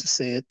one wants to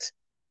say it.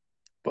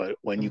 But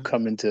when you mhm,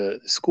 come into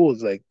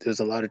schools, like there's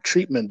a lot of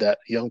treatment that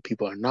young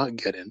people are not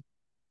getting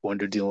when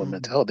they're dealing with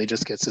mental mhm. health. They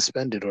just get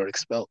suspended or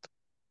expelled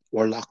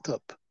or locked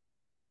up.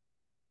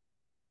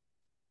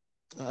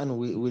 And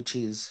which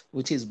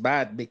is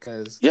bad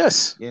because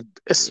Yes, yeah,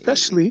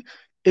 especially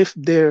if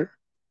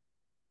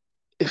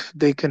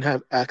they can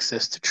have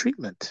access to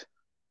treatment.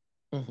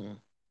 mm-hmm.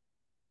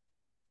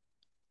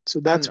 So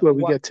And that's where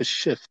we what get to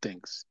shift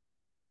things.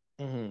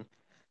 mm-hmm.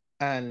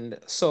 And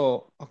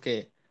so,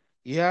 okay,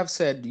 you have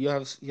said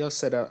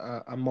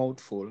a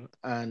mouthful,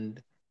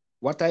 and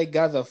what I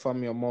gather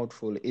from your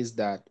mouthful is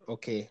that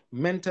okay,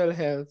 mental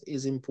health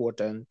is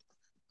important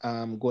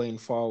going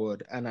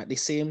forward, and at the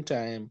same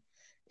time,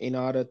 in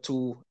order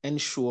to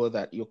ensure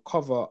that you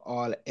cover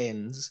all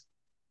ends,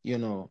 you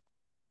know,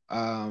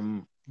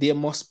 there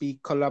must be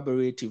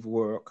collaborative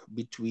work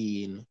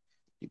between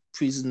the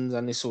prisons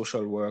and the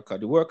social worker,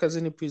 the workers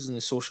in the prison,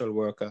 the social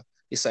worker,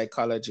 the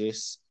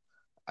psychologists,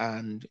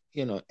 and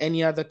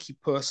any other key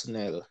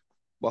personnel.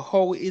 But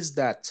how is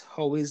that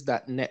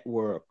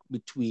network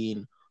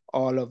between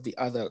all of the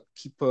other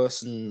key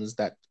persons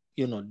that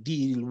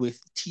deal with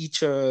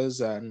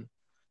teachers and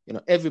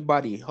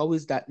everybody? How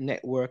is that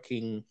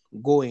networking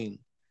going?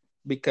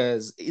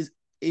 Because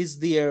is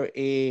there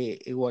a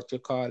what you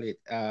call it,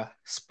 a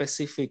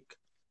specific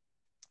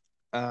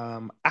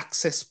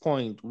access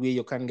point where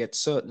you can get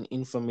certain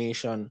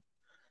information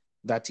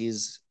that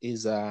is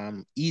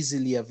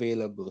easily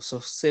available? So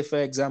say for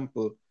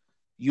example,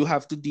 you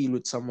have to deal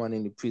with someone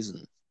in the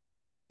prison.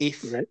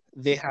 If Right.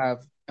 they have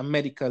a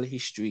medical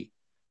history,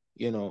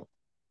 you know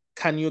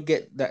can you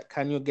get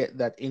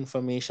that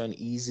information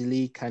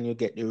easily? Can you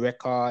get the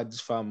records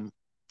from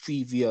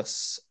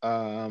previous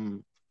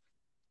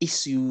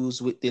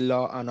issues with the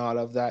law and all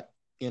of that?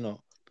 you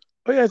know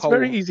Oh yeah, it's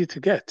very how easy to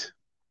get.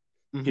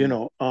 You Mhm,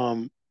 know,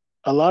 um,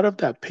 a lot of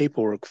that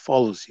paperwork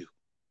follows you.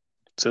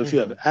 So if you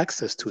have mhm,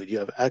 access to it, you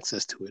have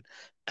access to it.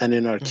 And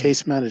in our mhm,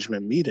 case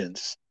management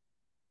meetings,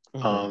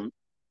 mhm, um,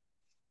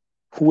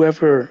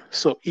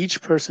 so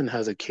each person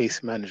has a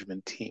case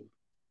management team,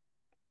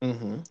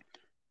 mhm.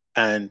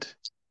 and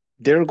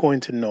they're going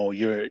to know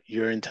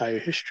your entire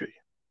history.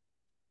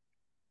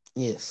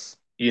 Yes.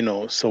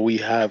 So we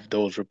have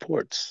those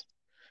reports.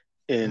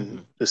 In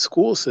Mhm, the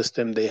school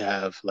system, they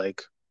have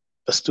like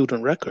a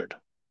student record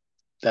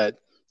that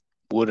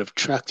would have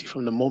tracked you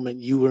from the moment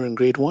you were in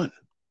grade one.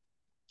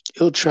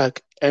 It'll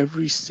track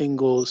every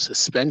single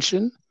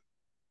suspension,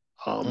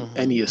 mhm,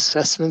 any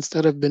assessments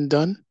that have been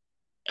done,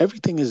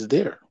 Everything is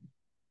there.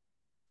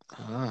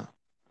 Ah.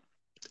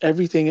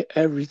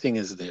 Everything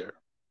is there.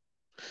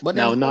 But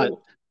then Now, how?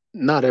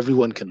 not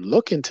everyone Mhm. can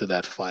look into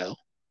that file,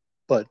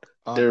 but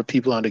Ah, there are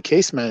people on the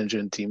case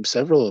management team.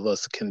 Several of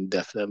us can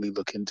definitely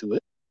look into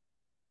it.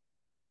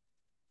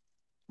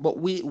 but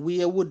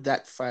where would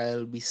that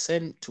file be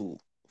sent to?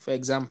 For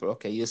example,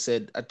 okay, you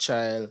said a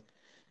child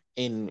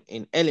in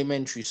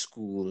elementary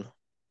school,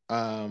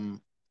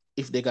 um,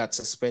 if they got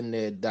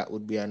suspended, that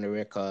would be on the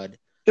record.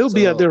 It'll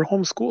be at So, their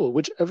home school,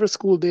 whichever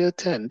school they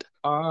attend.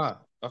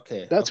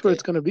 okay, That's where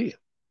it's okay, going to be.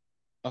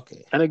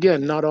 okay, And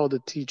again, okay. not all the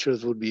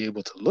teachers would be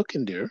able to look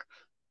in there,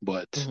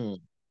 but Mm-hmm,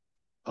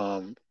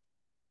 um,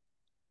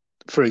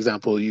 for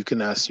example, you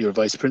can ask your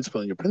vice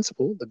principal and your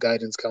principal, the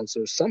guidance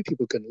counselor. Some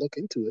people can look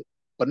into it,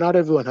 but not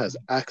everyone has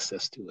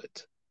access to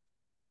it.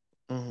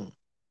 mm-hmm,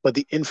 But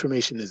the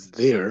information is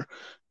there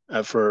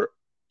for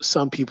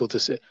some people to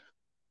say.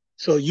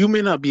 So you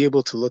may not be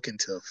able to look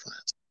into a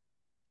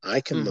file.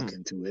 I can mm-hmm. look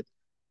into it,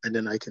 and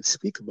then I can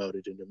speak about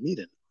it in a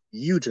meeting.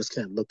 You just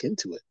can't look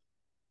into it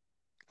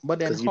But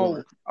then because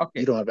how? you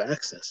Okay, don't have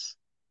access.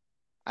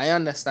 I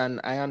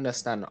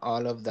understand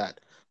all of that.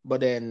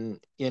 But then,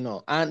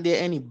 aren't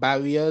there any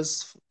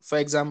barriers? For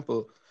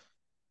example,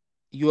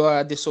 you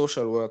are the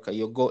social worker,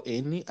 you go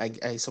in,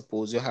 I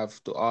suppose you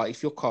have to, or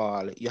if you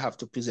call, you have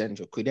to present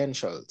your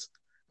credentials.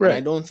 And I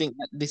Right. don't think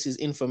that this is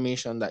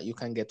information that you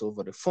can get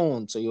over the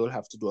phone, so you'll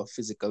have to do a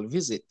physical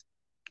visit.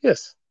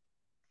 Yes.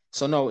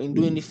 So now, in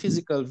doing the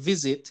physical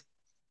visit,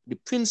 the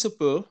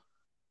principal,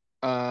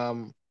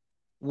 um,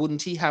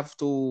 wouldn't he have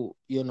to,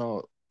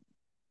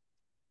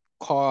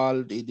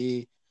 call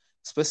the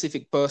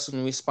specific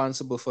person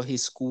responsible for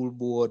his school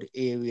board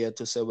area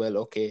to say, well,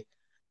 okay,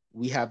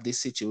 we have this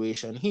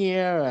situation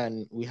here,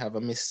 and we have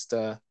a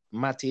Mr.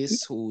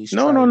 Mattis who is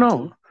No, no, trying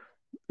to. no.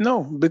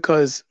 No,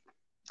 because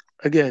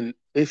again,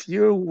 if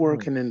you're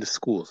Mhm, working in the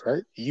schools,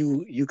 right?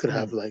 You could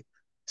have mhm, like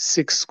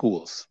 6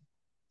 schools.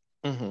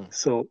 mhm.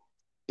 So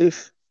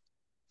if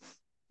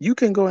you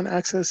can go and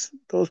access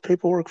those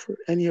paperwork for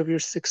any of your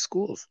 6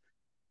 schools,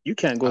 you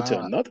can't go to Ah,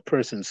 another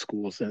person's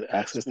schools and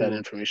access that school.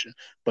 information.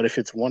 But if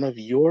it's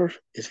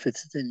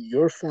in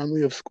your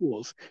family of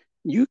schools,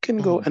 you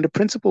can go Mhm. and the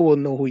principal will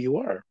know who you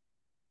are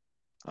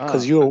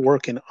because Ah, you're okay,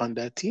 working on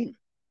that team.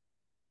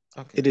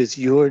 okay, It is okay.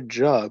 your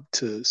job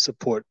to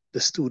support the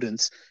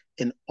students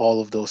in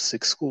all of those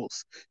 6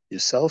 schools.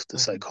 Yourself, the Mhm,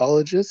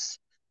 psychologists,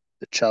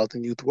 the child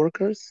and youth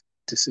workers,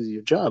 this is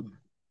your job.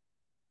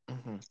 mhm,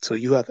 mhm. So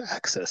you have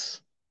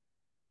access.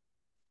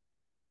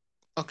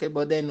 Okay,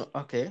 but then,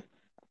 okay,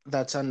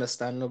 that's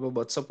understandable.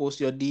 But suppose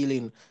you're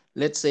dealing,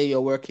 let's say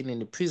you're working in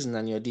the prison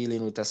and you're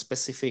dealing with a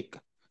specific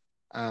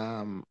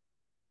um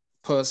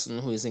person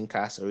who is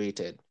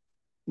incarcerated.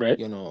 Right?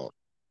 You know,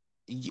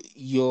 y-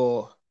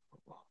 you're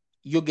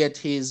you get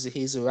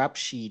his rap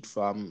sheet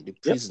from the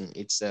Yep. prison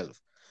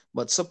itself.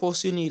 But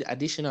suppose you need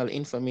additional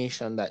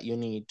information that you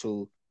need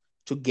to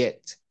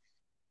get,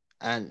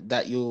 and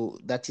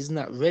that is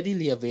not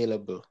readily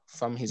available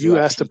from his You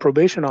rap ask the sheet.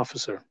 probation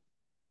officer.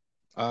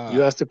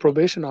 You Ah, ask the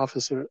probation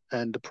officer,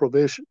 and the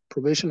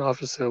probation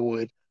officer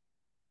would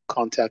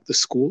contact the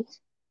school.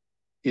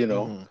 You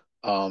know, mm-hmm,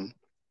 um,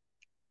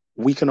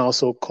 we can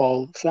also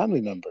call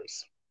family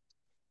members.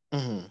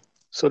 mm-hmm.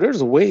 So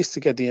there's ways to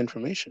get the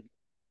information.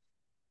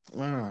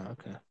 Ah,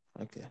 okay,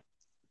 okay,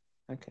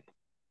 okay.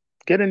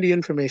 Getting the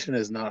information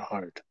is not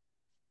hard.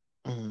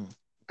 Mm-hmm,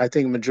 I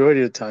think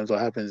majority of the times what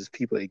happens is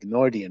people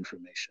ignore the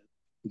information.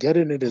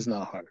 Getting it is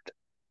not hard,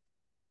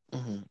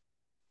 mm-hmm,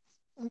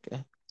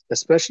 okay.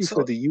 especially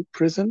for So, the youth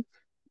prison.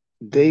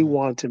 They mm-hmm,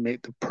 want to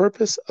make the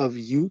purpose of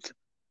youth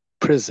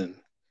prison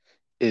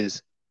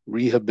is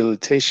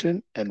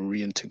rehabilitation and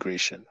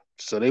reintegration.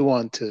 So they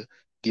want to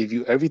give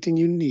you everything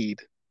you need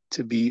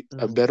to be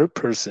a mm-hmm. better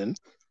person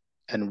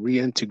and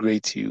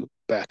reintegrate you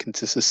back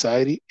into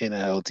society in a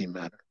healthy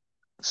manner.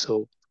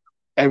 So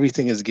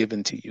everything is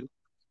given to you.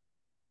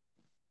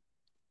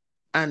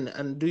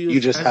 And do you You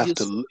just as have you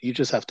to you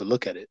just have to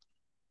look at it.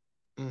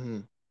 mm-hmm.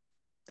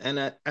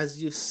 And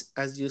as you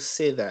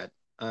say that,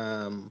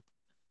 um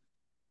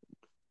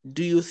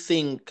do you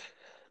think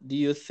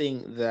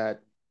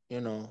that,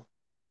 you know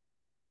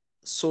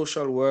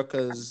social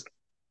workers,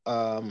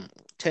 um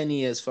 10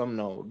 years from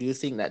now, do you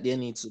think that there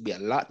needs to be a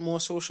lot more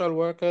social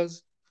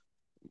workers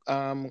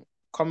um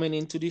coming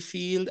into the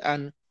field?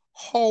 And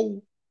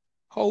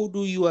how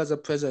do you, as a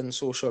present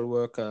social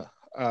worker,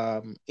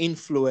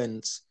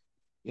 influence,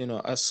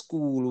 a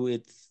school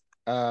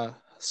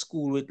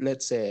with,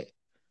 let's say,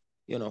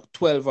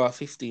 12 or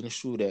 15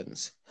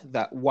 students,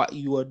 that what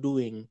you are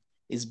doing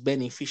is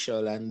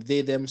beneficial and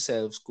they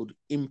themselves could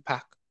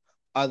impact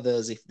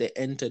others if they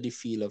enter the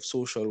field of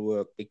social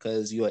work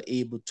because you are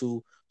able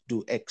to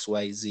do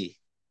XYZ?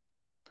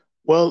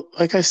 Well,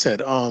 like I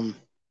said,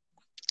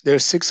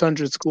 there's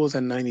 600 schools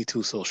and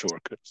 92 social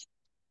workers.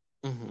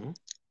 Mm-hmm.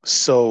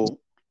 So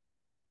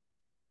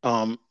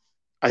um,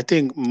 I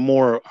think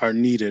more are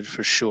needed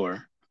for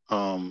sure.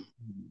 Um,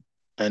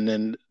 and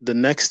then the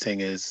next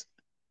thing is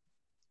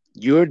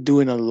you're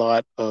doing a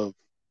lot of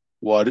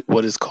what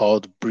is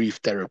called brief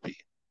therapy.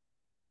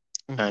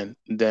 Mm-hmm. and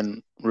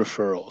then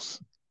referrals.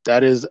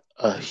 That is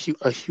a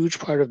huge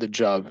part of the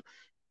job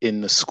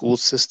in the school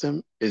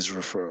system is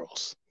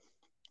referrals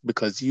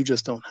because you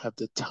just don't have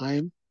the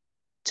time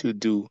to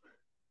do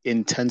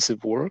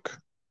intensive work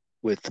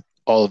with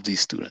all of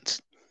these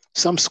students.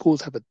 Some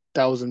schools have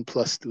 1,000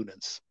 plus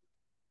students.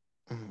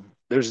 Mm-hmm.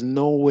 There's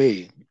no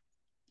way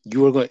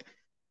you are going,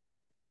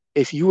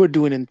 if you were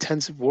doing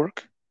intensive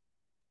work,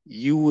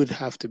 you would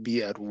have to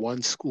be at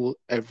one school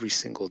every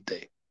single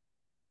day.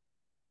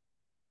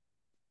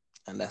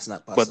 And that's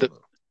not But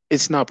possible.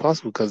 it's not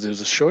possible because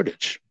there's a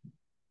shortage.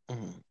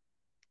 Mm-hmm.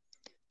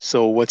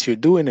 So what you're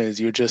doing is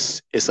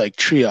it's like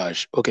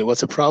triage. Okay,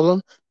 what's the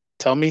problem?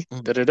 Tell me,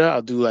 da Mm-hmm. da da.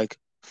 I'll do like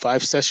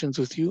 5 sessions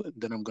with you, and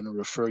then I'm gonna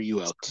refer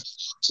you out.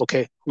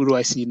 Okay, who do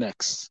I see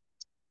next?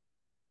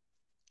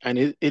 And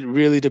it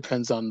really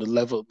depends on the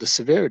level, the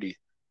severity.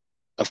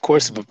 Of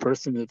course, Mm-hmm.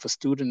 if a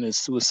student is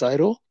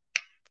suicidal,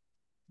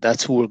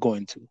 that's who we're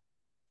going to,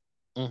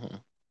 Mm-hmm.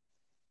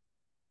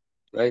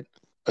 right?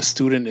 A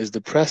student is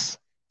depressed,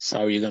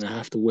 sorry, you're gonna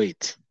have to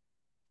wait.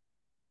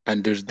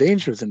 And there's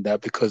dangers in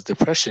that because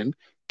depression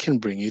can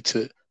bring you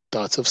to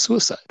thoughts of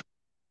suicide.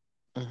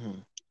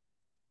 Mm-hmm.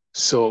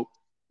 So,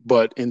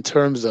 but in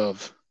terms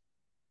of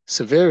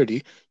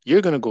severity,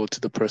 you're going to go to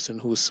the person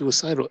who is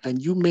suicidal,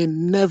 and you may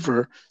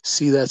never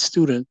see that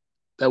student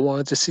that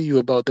wanted to see you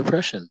about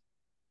depression.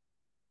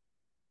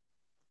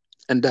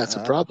 And that's a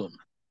Uh, problem.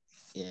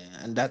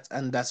 yeah,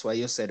 and that's why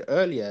you said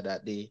earlier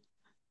that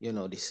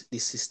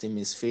this system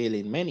is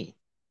failing many.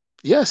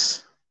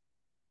 Yes,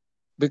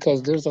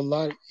 because Mm-hmm. there's a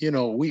lot,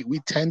 we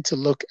tend to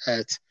look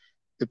at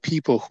the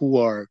people who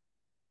are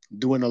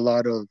doing a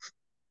lot of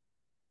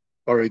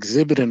or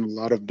exhibiting a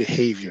lot of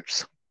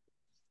behaviors.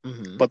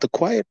 Mm-hmm. But the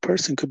quiet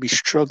person could be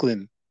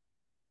struggling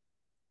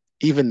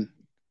even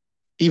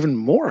even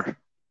more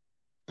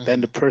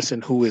than the Mm-hmm.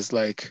 person who is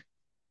like,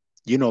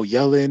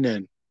 yelling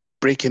and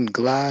breaking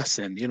glass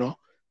and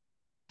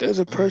there's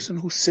a Mm-hmm. person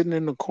who's sitting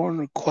in the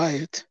corner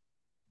quiet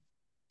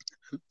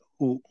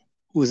who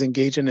who is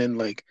engaging in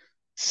like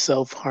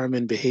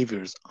self-harming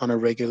behaviors on a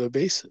regular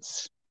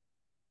basis.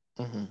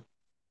 Mm-hmm.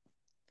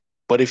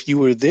 But if you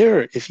were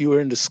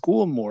in the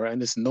school more,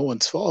 and it's no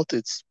one's fault,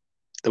 it's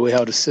the way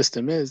how the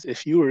system is.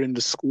 If you were in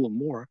the school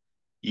more,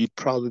 you'd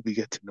probably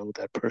get to know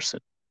that person.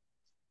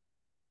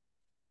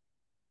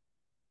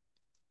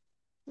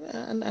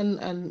 Yeah,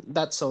 and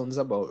that sounds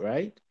about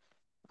right.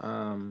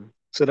 Um.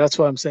 So that's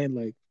why I'm saying,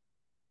 like,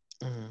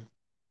 Mm-hmm.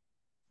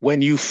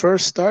 when you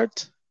first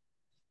start,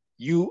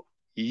 you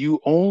you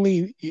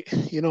only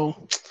you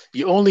know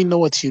you only know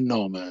what you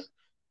know, man.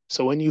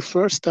 So when you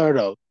first start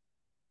out,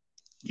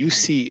 you Mm-hmm.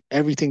 see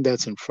everything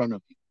that's in front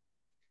of you,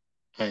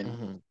 and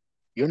Mm-hmm.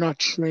 you're not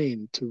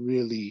trained to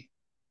really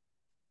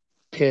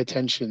pay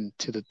attention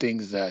to the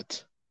things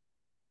that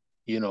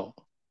you know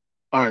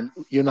aren't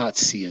you're not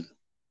seeing,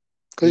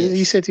 because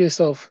you Yes. say to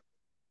yourself,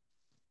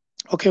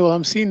 okay, well,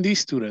 I'm seeing these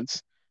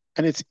students,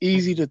 and it's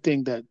easy Mm-hmm. to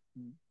think that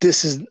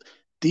this is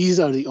these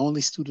are the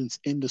only students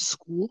in the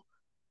school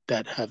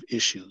that have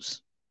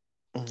issues.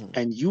 Mm-hmm.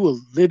 And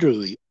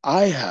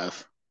I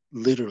have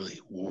literally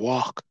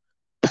walked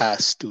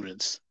past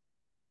students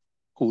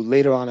who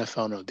later on I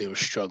found out they were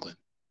struggling.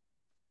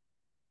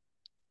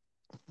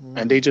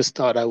 And they Mm-hmm. just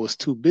thought I was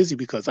too busy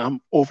because I'm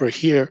over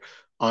here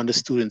on the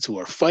students who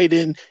are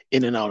fighting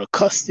in and out of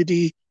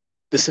custody,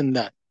 this and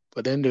that.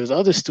 But then there's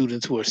other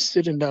students who are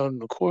sitting down in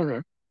the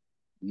corner,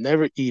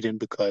 never eating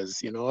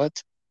because you know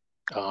what?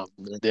 Um,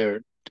 Yeah.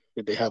 they're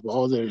they have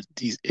all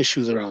these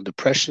issues around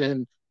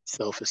depression,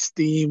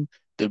 self-esteem.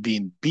 They're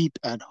being beat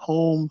at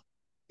home.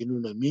 You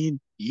know what I mean?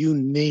 You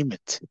name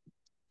it.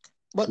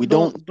 We But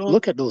don't don't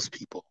don't look at those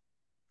people.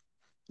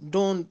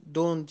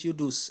 don't you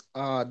do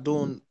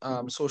don't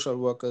social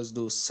workers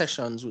do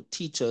sessions with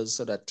teachers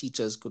so that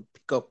teachers could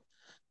pick up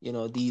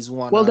these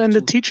one Well, or then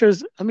two.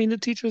 the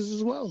teachers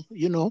as well.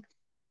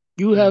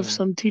 You have Mm-hmm.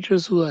 some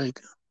teachers who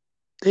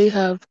they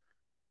have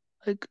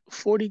like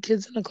 40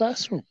 kids in a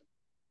classroom.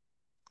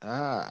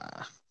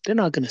 Ah, They're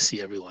not going to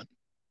see everyone.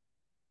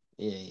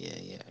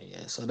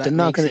 yeah, so They're that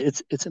not makes going to.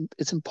 it.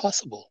 It's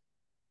impossible.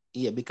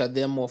 Yeah, because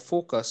they're more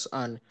focused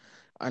on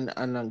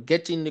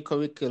getting the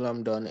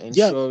curriculum done,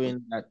 Yeah,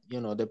 ensuring that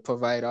they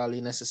provide all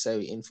the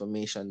necessary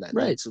information that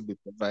right. needs to be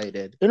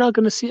provided. They're not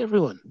going to see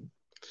everyone.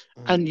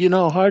 And Mm. you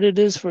know how hard it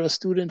is for a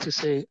student to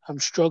say, "I'm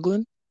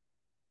struggling,"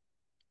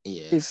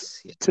 if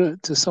Yes, yeah.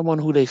 to someone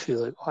who they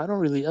feel like, oh, I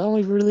don't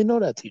even really know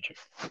that teacher.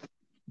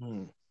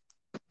 Mm.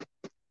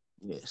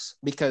 Yes,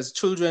 because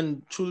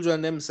children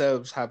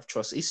themselves have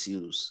trust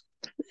issues,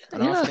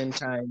 and Yeah,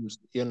 oftentimes,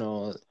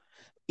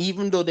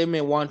 even though they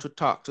may want to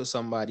talk to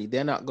somebody,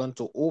 they're not going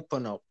to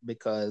open up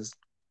because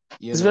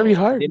it's very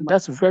they hard. might.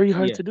 That's very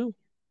hard Yeah, to do.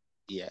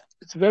 yeah,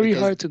 It's very because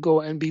hard to go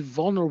and be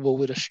vulnerable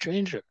with a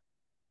stranger,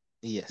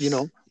 you yes,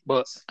 know?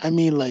 But yes. I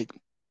mean, like,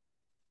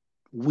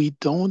 we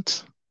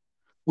don't,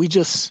 we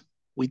just,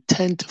 we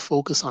tend to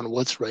focus on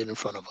what's right in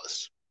front of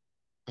us.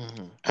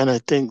 Hmm. And I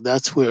think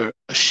that's where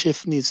a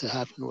shift needs to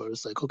happen, where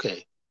it's like,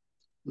 okay,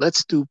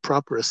 let's do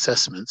proper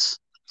assessments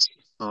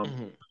um,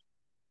 Hmm.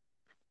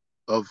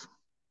 of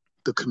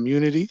the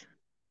community,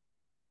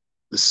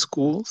 the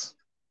schools,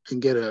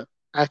 and get a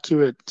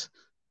accurate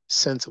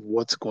sense of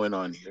what's going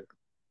on here,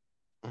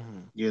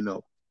 Mm-hmm. you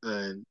know.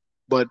 And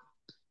but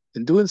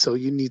in doing so,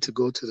 you need to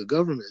go to the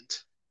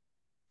government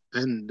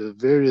and the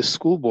various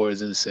school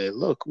boards and say,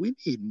 look, we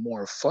need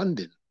more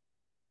funding.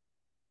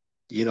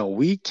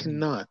 We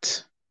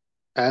cannot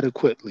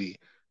adequately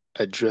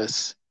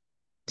address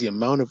the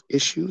amount of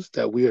issues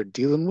that we are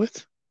dealing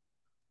with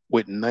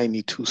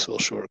 92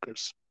 social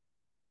workers.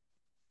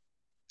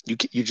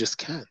 You just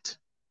can't,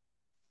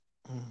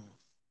 Mm-hmm.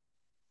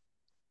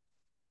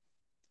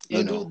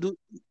 you Do know. do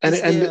And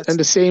is and there? and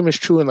the same is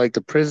true in like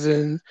the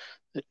prison,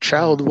 the Mm-hmm.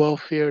 child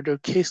welfare. Their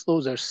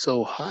caseloads are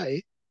so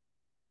high.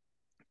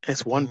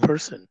 It's one Mm-hmm.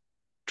 person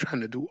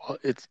trying to do all,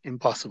 it's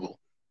impossible.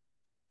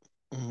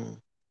 Mm-hmm.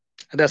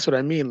 And that's what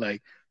I mean.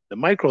 Like the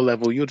micro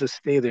level, you'll just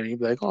stay there and you'll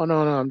be like, oh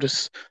no, no, I'm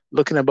just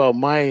looking about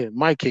my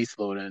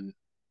caseload. And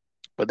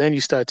but then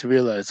you start to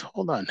realize,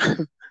 hold on,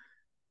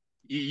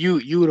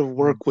 you would have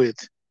worked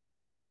with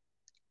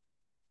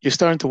you're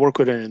starting to work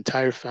with an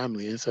entire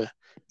family.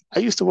 I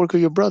used to work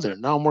with your brother.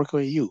 Now I'm working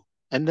with you.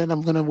 And then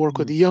I'm gonna work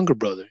with Mm-hmm. the younger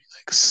brother.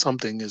 Like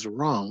something is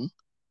wrong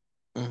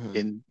Mm-hmm.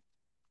 in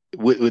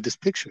with this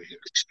picture here.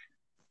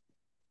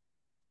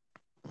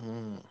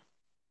 Mm-hmm.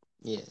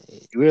 Yeah,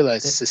 You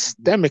realize definitely.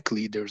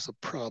 systemically there's a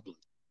problem.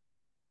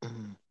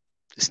 Mm-hmm.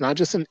 It's not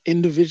just an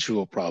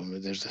individual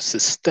problem, there's a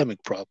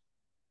systemic problem.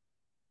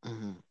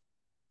 Mm-hmm.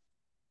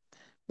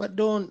 But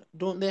don't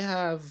they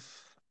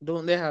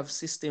have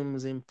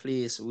systems in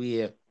place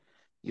where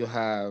you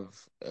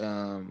have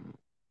um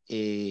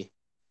a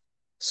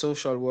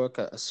social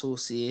worker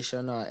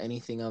association or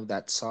anything of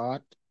that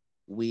sort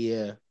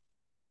where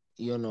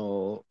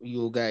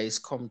you guys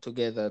come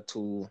together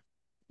to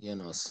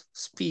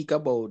speak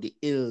about the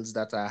ills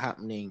that are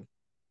happening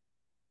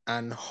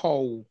and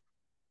how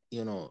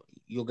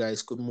you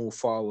guys could move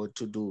forward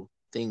to do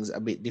things a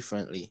bit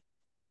differently.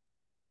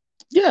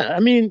 Yeah, I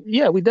mean,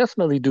 yeah, we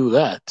definitely do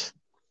that.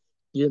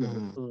 You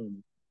know, Mm-hmm.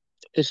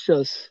 it's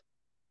just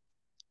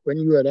when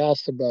you had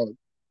asked about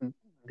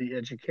the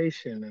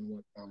education and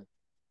whatnot,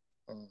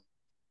 uh,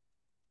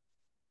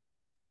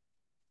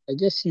 I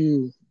guess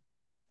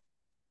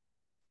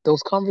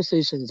those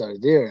conversations are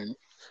there, and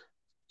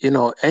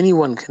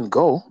anyone can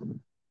go,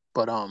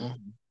 but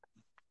Mm-hmm.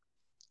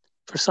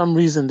 for some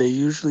reason they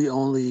usually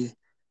only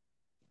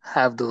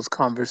have those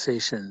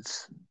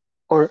conversations,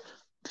 or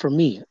for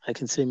me, I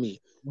can say me,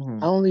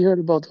 I Mm-hmm. only heard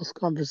about those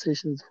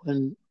conversations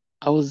when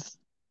I was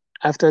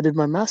after I did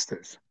my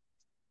master's.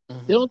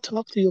 They Mm-hmm. don't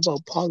talk to you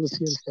about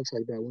policy and stuff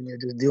like that when you're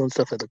just doing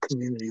stuff at the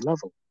community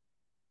level.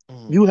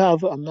 Mm-hmm. You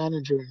have a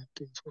manager and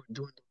things who are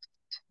doing those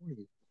things for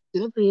you.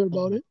 You never hear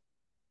about Mm-hmm. it,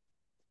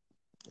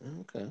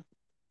 Okay.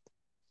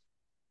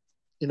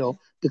 Yeah.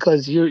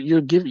 because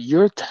you're given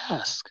your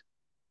task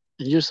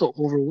and you're so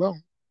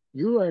overwhelmed.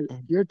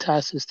 Mm-hmm. Your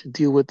task is to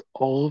deal with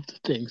all of the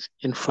things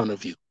in front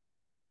of you.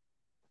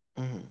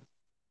 Mm-hmm.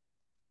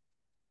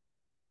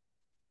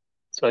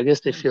 So I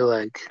guess they feel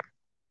like,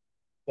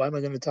 why am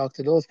I going to talk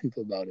to those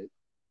people about it?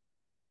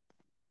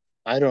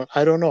 I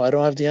don't know. I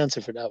don't have the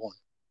answer for that one.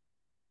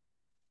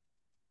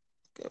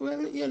 Okay, well,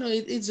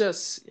 it's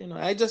just,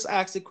 I just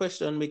asked the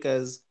question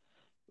because,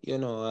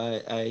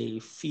 I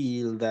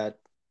feel that,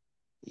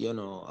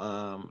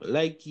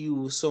 like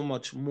you, so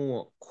much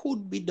more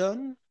could be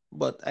done.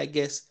 But I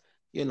guess,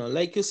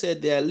 like you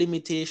said, there are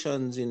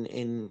limitations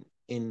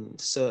in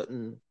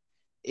certain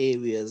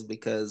areas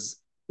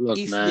because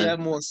Look, if there man, are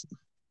more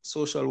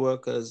social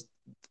workers,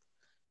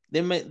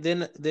 they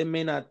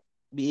may not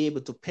be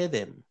able to pay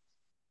them.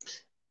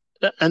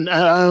 and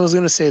I was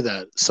going to say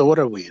that. So what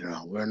are we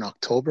now? We're in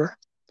October.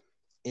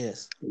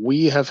 Yes.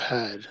 We have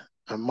had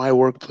at my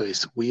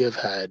workplace, we have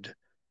had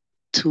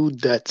two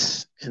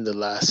deaths in the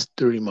last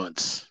 3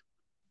 months,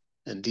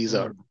 and these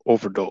are Mm-hmm.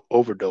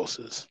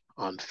 overdoses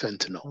on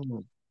fentanyl. Mm-hmm.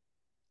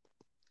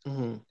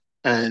 Mm-hmm.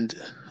 And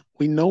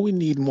we know we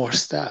need more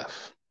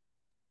staff.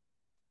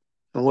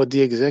 And what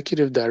the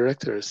executive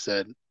director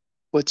said,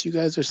 what you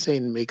guys are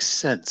saying makes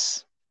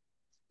sense.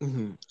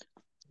 Mm-hmm.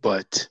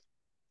 But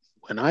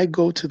when I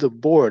go to the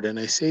board and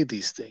I say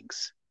these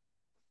things,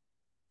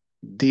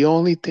 the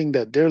only thing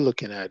that they're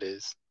looking at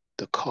is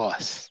the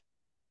cost.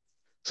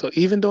 So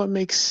even though it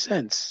makes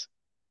sense,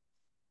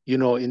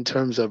 in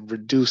terms of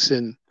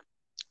reducing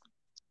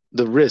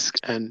the risk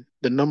and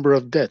the number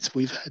of deaths,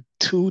 we've had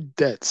two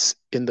deaths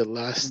in the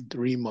last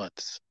 3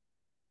 months.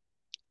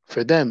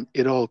 For them,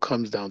 it all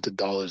comes down to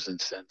dollars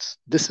and cents.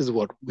 This is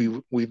what Mm-hmm.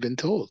 we've been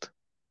told.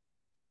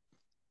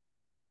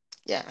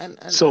 Yeah, and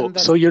So and so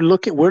that's.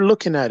 we're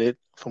looking at it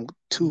from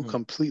two Mm-hmm.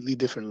 completely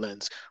different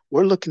lens.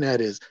 We're looking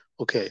at is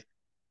okay,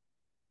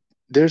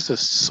 there's a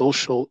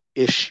social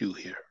issue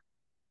here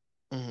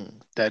Mm-hmm.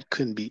 that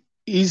can be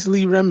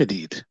easily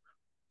remedied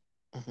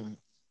Mm-hmm.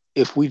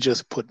 if we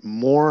just put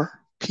more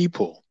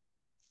people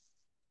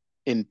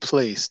in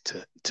place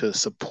to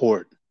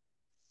support.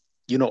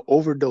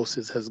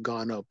 Overdoses has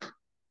gone up.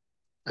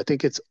 I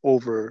think it's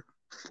over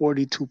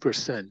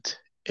 42%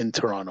 in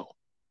Toronto.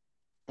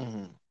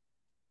 Mm-hmm.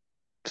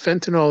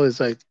 Fentanyl is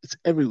like it's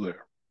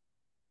everywhere.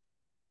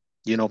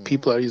 Mm,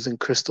 People are using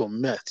crystal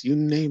meth, you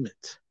name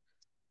it.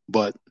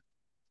 But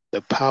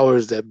the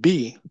powers that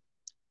be,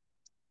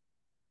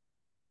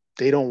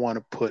 they don't want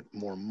to put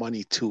more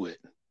money to it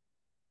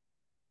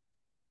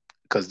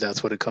because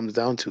that's what it comes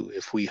down to.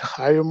 If we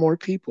hire more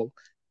people,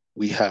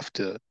 we have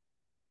to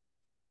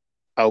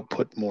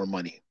output more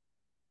money.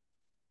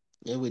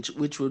 yeah,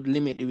 which would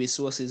limit the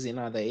resources in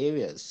other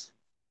areas.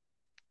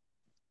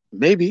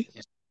 Maybe,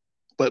 Yeah.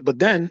 but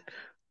then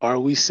are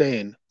we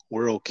saying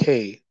we're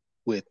okay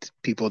with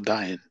people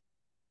dying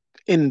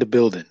in the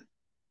building?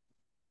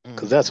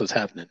 Because Mm-hmm. that's what's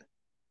happening.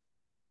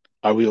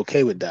 Are we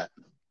okay with that?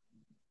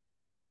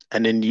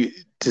 And then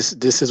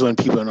this is when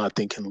people are not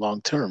thinking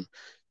long term.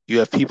 You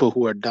have people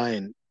who are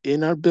dying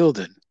in our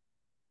building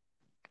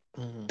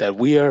Mm-hmm. that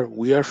we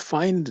are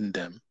finding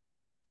them,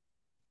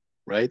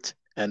 right?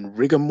 And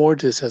rigor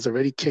mortis has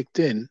already kicked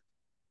in,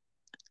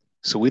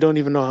 so we don't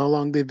even know how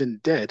long they've been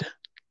dead.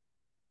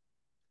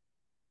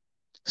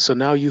 So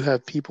now you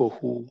have people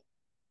who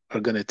are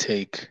going to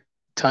take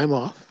time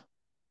off.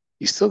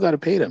 You still got to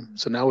pay them.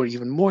 So now we're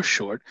even more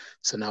short.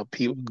 So now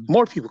Mm-hmm.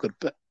 more people could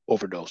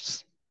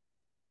overdose.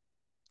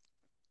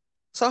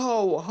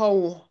 So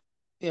how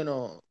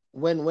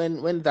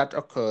when that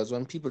occurs,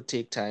 when people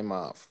take time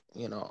off,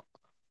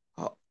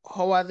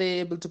 how are they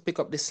able to pick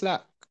up the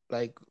slack?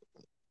 Like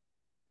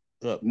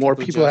More people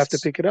people have to just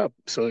pick it up.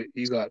 So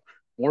you got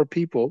more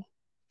people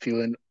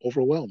feeling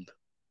overwhelmed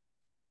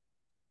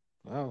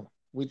wow,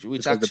 which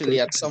because the actually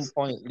at person some is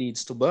point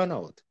leads to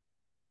burnout.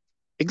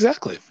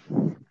 exactly.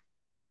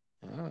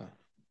 Ah,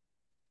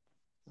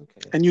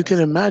 okay, And you can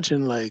that's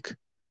imagine like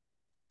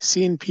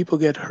seeing people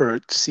get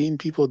hurt, seeing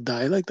people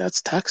die, like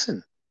that's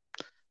taxing.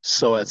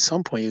 So at mm-hmm.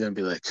 some point you're gonna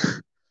be like,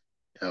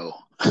 yo,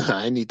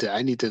 I need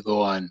to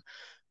go on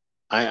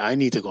I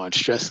need to go on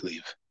stress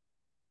leave.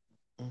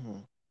 Mm-hmm.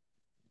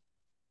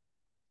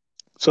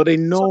 So they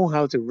So know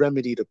how to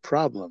remedy the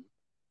problem.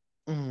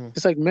 mm-hmm.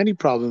 It's like many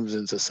problems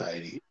in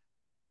society.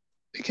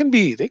 They can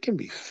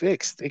be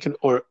fixed. They can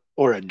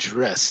or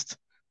addressed,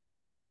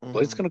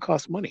 but it's Mm-hmm. gonna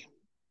cost money.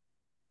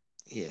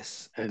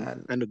 Yes, And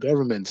the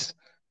governments,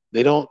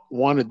 they don't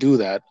want to do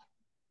that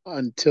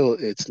until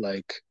it's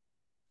like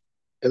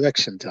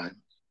election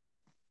time.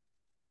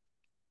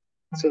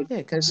 So yeah,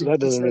 because so that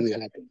it's doesn't like really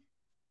happen.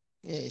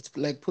 yeah, it's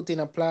like putting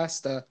a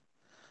plaster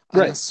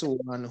on a Right. sore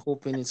and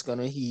hoping it's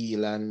gonna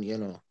heal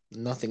and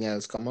nothing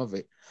else come of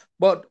it.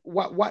 But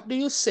what do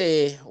you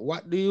say?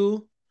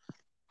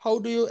 How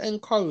do you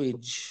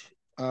encourage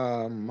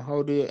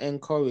how do you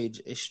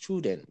encourage a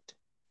student?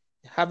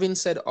 Having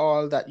said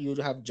all that you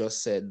have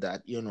just said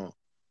that,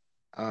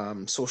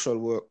 social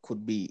work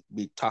could be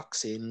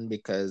taxing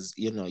because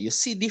you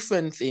see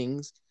different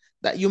things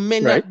that you may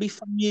Right. not be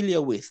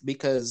familiar with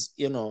because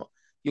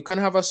you can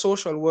have a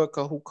social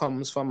worker who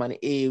comes from an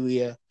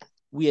area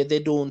where they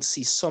don't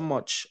see so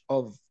much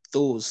of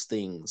those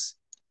things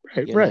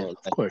Right. Right.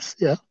 Of like course.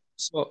 Yeah.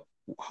 so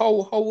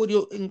how would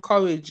you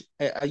encourage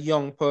a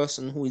young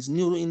person who is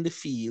new in the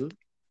field,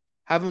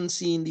 haven't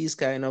seen these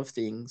kind of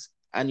things,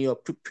 and you're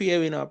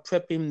preparing or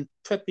prepping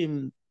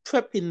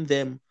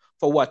them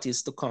for what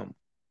is to come?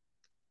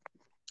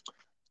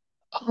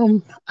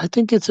 I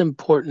think it's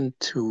important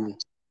to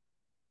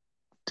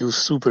do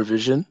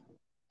supervision.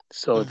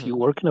 So if you Mm-hmm,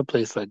 work in a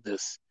place like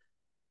this,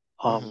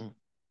 um, mm-hmm,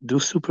 do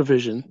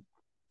supervision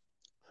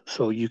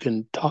so you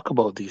can talk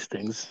about these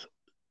things.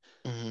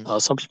 mm-hmm,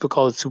 Some people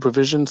call it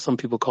supervision. Some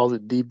people call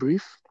it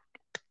debrief.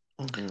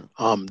 mm-hmm,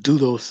 Do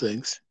those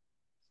things.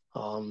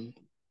 Um,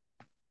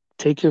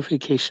 take your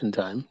vacation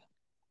time.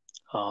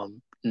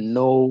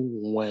 Know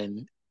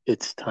when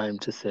it's time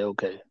to say,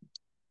 okay,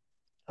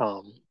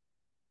 um,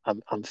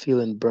 I'm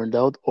feeling burned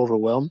out,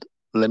 overwhelmed.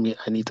 I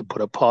need to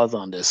put a pause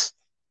on this.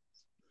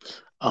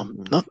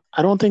 mm-hmm, Not,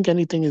 I don't think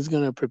anything is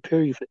gonna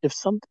prepare you for if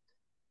some,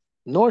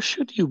 nor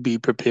should you be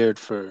prepared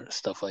for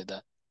stuff like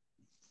that.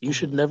 You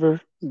should mm-hmm,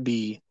 never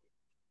be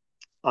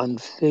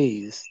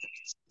unfazed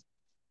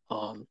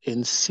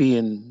in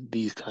seeing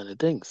these kind of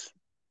things.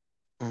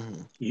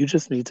 mm-hmm, You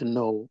just need to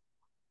know,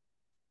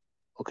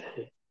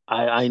 okay,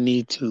 I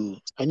need to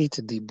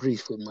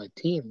debrief with my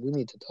team. We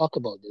need to talk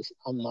about this.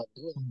 I'm not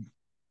doing it.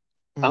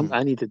 mm-hmm,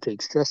 I need to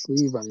take stress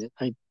leave.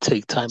 I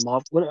take time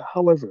off. Whatever,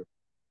 however,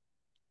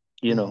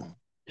 you know,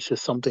 mm-hmm. it's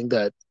just something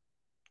that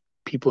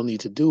people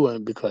need to do,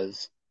 and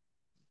because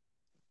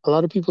a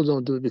lot of people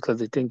don't do it because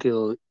they think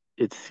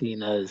it's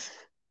seen as,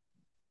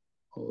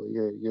 oh,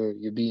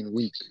 you're being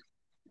weak.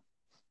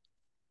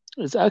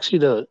 It's actually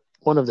the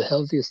one of the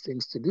healthiest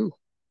things to do.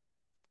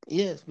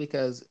 Yes,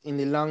 because in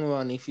the long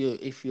run, if you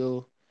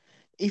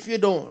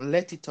don't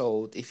let it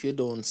out, if you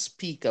don't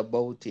speak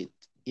about it,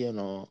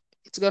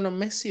 it's gonna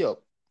mess you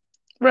up.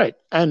 Right.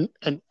 And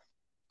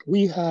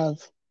we have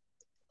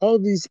all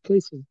these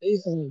places, they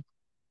have,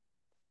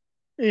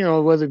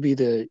 whether it be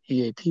the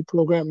EAP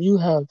program, you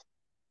have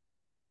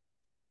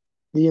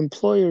the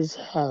employers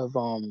have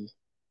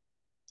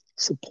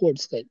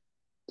supports that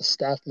the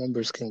staff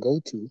members can go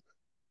to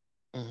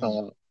Mm-hmm,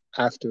 uh,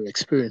 after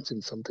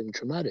experiencing something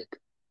traumatic.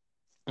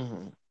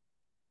 mm-hmm,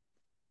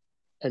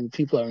 and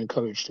people are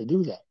encouraged to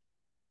do that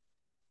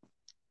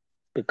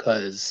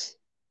because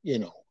you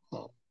know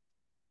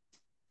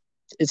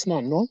it's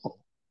not normal.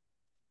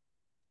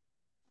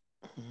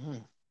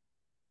 Mhm.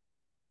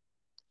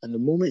 And the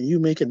moment you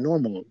make it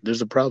normal,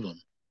 there's a problem.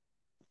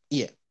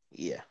 Yeah,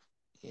 yeah,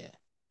 yeah.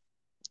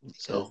 Because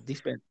So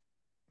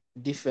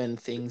different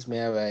things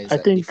may arise I at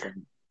think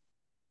different.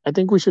 I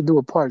think we should do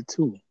a part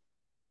two.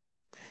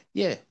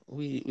 Yeah,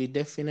 we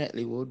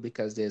definitely would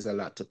because there's a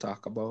lot to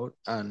talk about.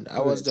 And I All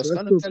was right, so just let's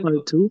gonna do a tell part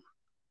you, two.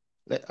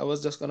 I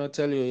was just gonna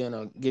tell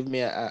you, give me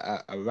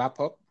a wrap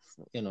up.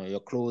 Your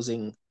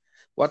closing.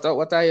 What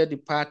are your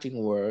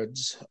departing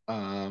words?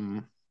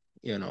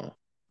 You know,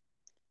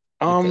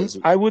 because.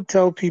 I would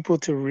tell people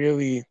to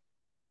really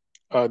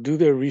do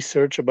their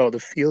research about the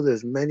field.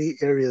 There's many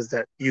areas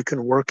that you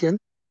can work in.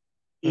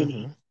 You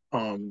know,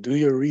 Mm-hmm, do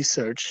your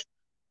research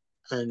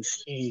and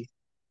see.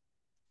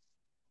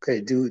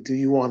 Okay, do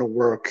you want to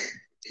work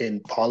in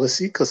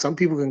policy? Because some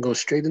people can go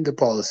straight into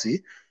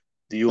policy.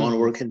 Do you want to mm-hmm,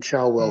 work in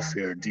child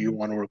welfare? Do you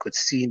want to work with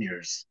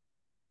seniors?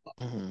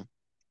 mm-hmm,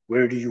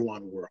 Where do you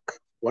want to work?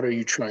 What are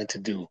you trying to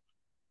do?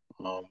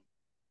 Um,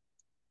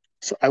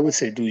 so I would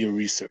say do your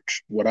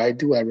research. What I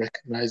do, I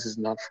recognize is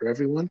not for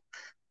everyone.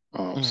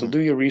 So mm-hmm. do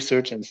your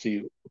research and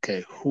see,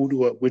 okay,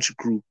 which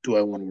group do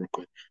I want to work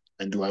with?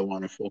 And do I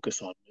want to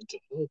focus on mental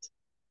health?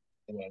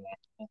 Do I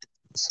want to focus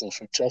on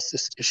social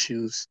justice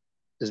issues?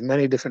 There's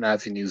many different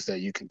avenues that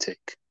you can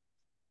take.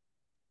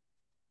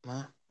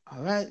 All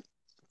right.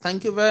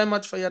 Thank you very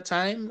much for your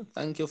time.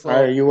 Thank you All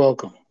right, for you're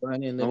welcome.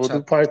 joining the And we'll do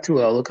chat. part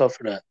two. I'll look out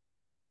for that.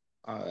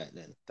 All right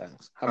then.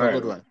 Thanks. Have All a right,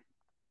 good man. one.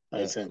 All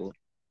right, Yeah, same. cool.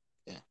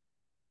 Yeah.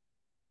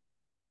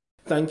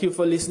 Thank you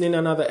for listening to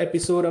another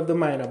episode of the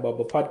Minor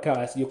Bubble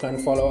podcast. You can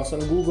follow us on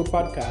Google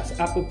Podcasts,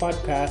 Apple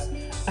Podcasts,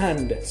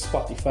 and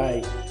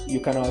Spotify. You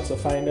can also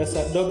find us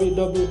at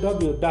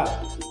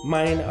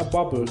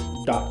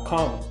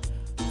www.mindabubble.com.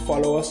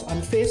 Follow us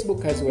on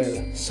Facebook as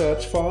well.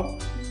 Search for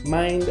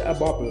Mind a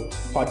Bubble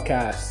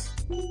Podcast.